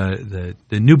 there was the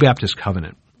New Baptist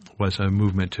Covenant was a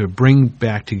movement to bring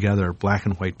back together black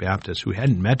and white Baptists who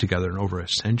hadn't met together in over a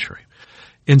century.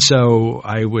 And so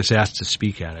I was asked to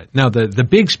speak at it. Now, the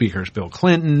big speakers, Bill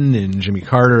Clinton and Jimmy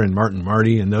Carter and Martin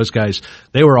Marty and those guys,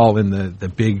 they were all in the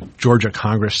big Georgia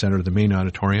Congress Center, the main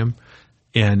auditorium.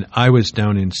 And I was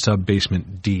down in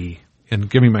sub-basement D and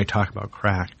giving my talk about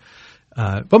crack.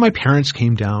 But my parents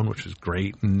came down, which was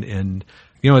great. And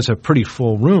it's a pretty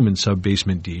full room in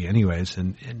sub-basement D anyways.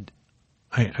 And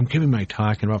I'm giving my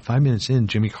talk, and about 5 minutes in,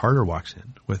 Jimmy Carter walks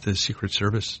in with his Secret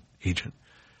Service agent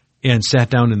and sat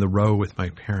down in the row with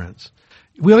my parents.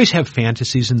 We always have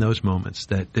fantasies in those moments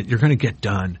that you're going to get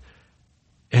done.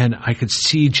 And I could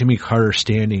see Jimmy Carter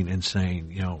standing and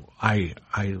saying, I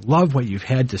love what you've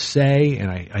had to say, and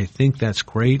I think that's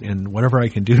great, and whatever I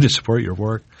can do to support your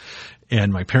work.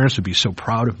 And my parents would be so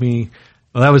proud of me.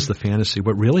 Well, that was the fantasy.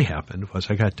 What really happened was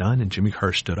I got done, and Jimmy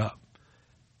Carter stood up.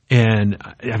 And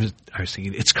I was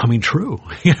thinking, it's coming true.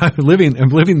 I'm living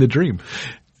the dream.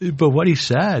 But what he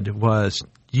said was,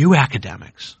 you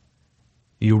academics,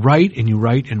 you write and you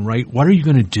write and write. What are you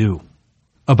going to do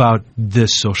about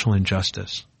this social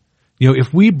injustice?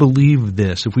 If we believe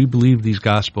this, if we believe these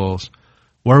gospels,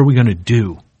 what are we going to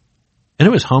do? And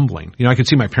it was humbling. I could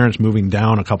see my parents moving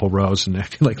down a couple rows and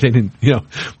acting like they didn't,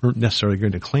 weren't necessarily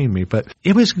going to claim me, but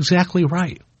it was exactly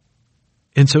right.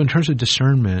 And so in terms of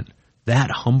discernment,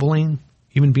 that humbling,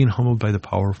 even being humbled by the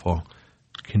powerful,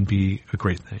 can be a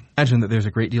great thing. I imagine that there's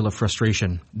a great deal of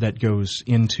frustration that goes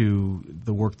into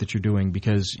the work that you're doing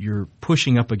because you're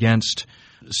pushing up against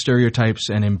stereotypes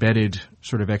and embedded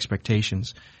sort of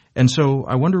expectations. And so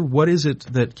I wonder, what is it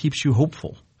that keeps you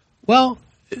hopeful? Well,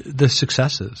 the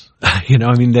successes.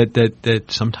 That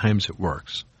sometimes it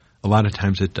works. A lot of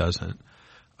times it doesn't.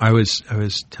 I was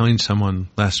telling someone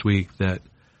last week that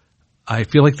I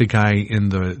feel like the guy in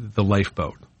the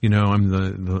lifeboat.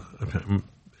 I'm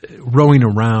rowing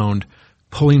around,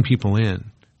 pulling people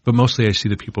in, but mostly I see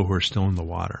the people who are still in the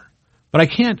water. But I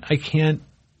can't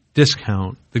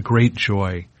discount the great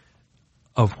joy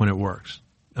of when it works.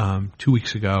 2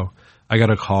 weeks ago, I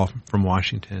got a call from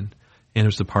Washington, and it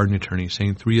was the pardon attorney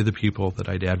saying 3 of the people that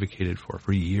I'd advocated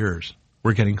for years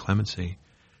were getting clemency.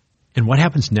 And what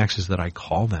happens next is that I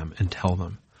call them and tell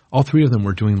them. All 3 of them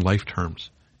were doing life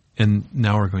terms, and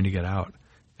now are going to get out.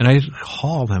 And I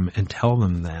call them and tell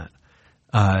them that.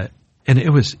 And it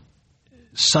was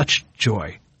such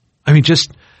joy.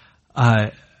 Just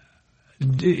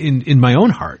in my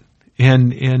own heart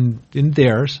and in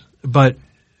theirs, but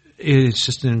it's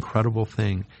just an incredible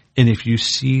thing. And if you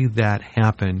see that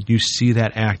happen, you see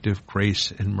that act of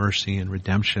grace and mercy and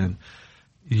redemption,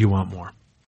 you want more.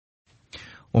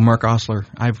 Well, Mark Osler,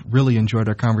 I've really enjoyed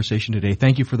our conversation today.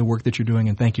 Thank you for the work that you're doing,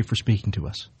 and thank you for speaking to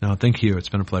us. No, thank you. It's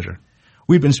been a pleasure.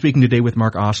 We've been speaking today with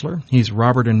Mark Osler. He's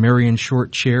Robert and Marion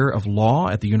Short Chair of Law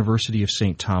at the University of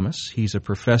St. Thomas. He's a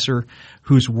professor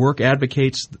whose work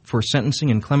advocates for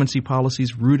sentencing and clemency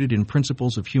policies rooted in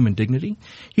principles of human dignity.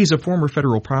 He's a former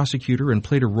federal prosecutor and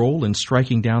played a role in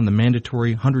striking down the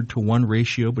mandatory 100-to-1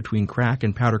 ratio between crack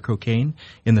and powder cocaine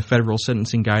in the federal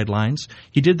sentencing guidelines.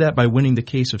 He did that by winning the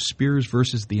case of Spears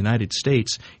versus the United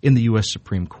States in the U.S.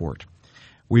 Supreme Court.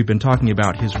 We've been talking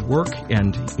about his work,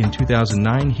 and in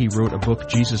 2009 he wrote a book,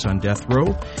 Jesus on Death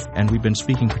Row, and we've been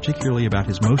speaking particularly about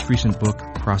his most recent book,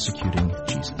 Prosecuting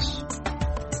Jesus.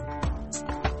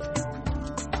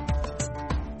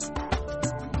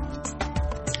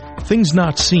 Things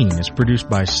Not Seen is produced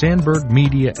by Sandberg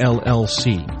Media,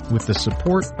 LLC, with the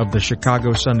support of the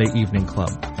Chicago Sunday Evening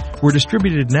Club. We're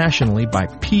distributed nationally by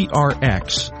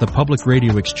PRX, the Public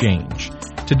Radio Exchange.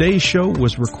 Today's show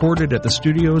was recorded at the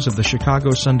studios of the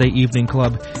Chicago Sunday Evening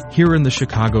Club here in the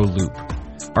Chicago Loop.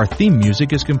 Our theme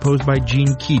music is composed by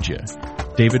Gene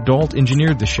Kija. David Dalt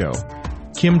engineered the show.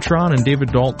 Kim Tron and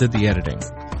David Dalt did the editing.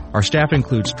 Our staff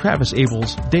includes Travis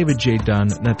Abels, David J. Dunn,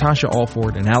 Natasha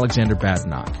Alford, and Alexander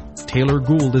Badenoch. Taylor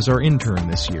Gould is our intern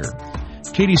this year.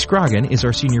 Katie Scroggin is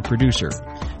our senior producer.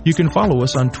 You can follow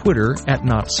us on Twitter at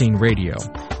Not Seen Radio.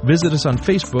 Visit us on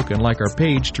Facebook and like our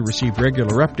page to receive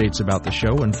regular updates about the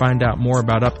show and find out more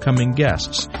about upcoming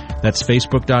guests. That's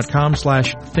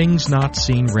facebook.com/Things Not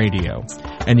Seen Radio.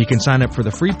 And you can sign up for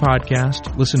the free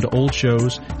podcast, listen to old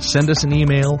shows, send us an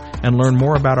email, and learn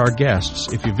more about our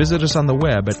guests if you visit us on the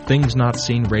web at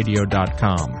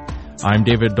thingsnotseenradio.com. I'm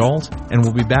David Dalt, and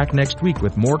we'll be back next week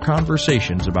with more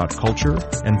conversations about culture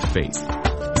and faith.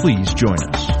 Please join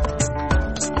us.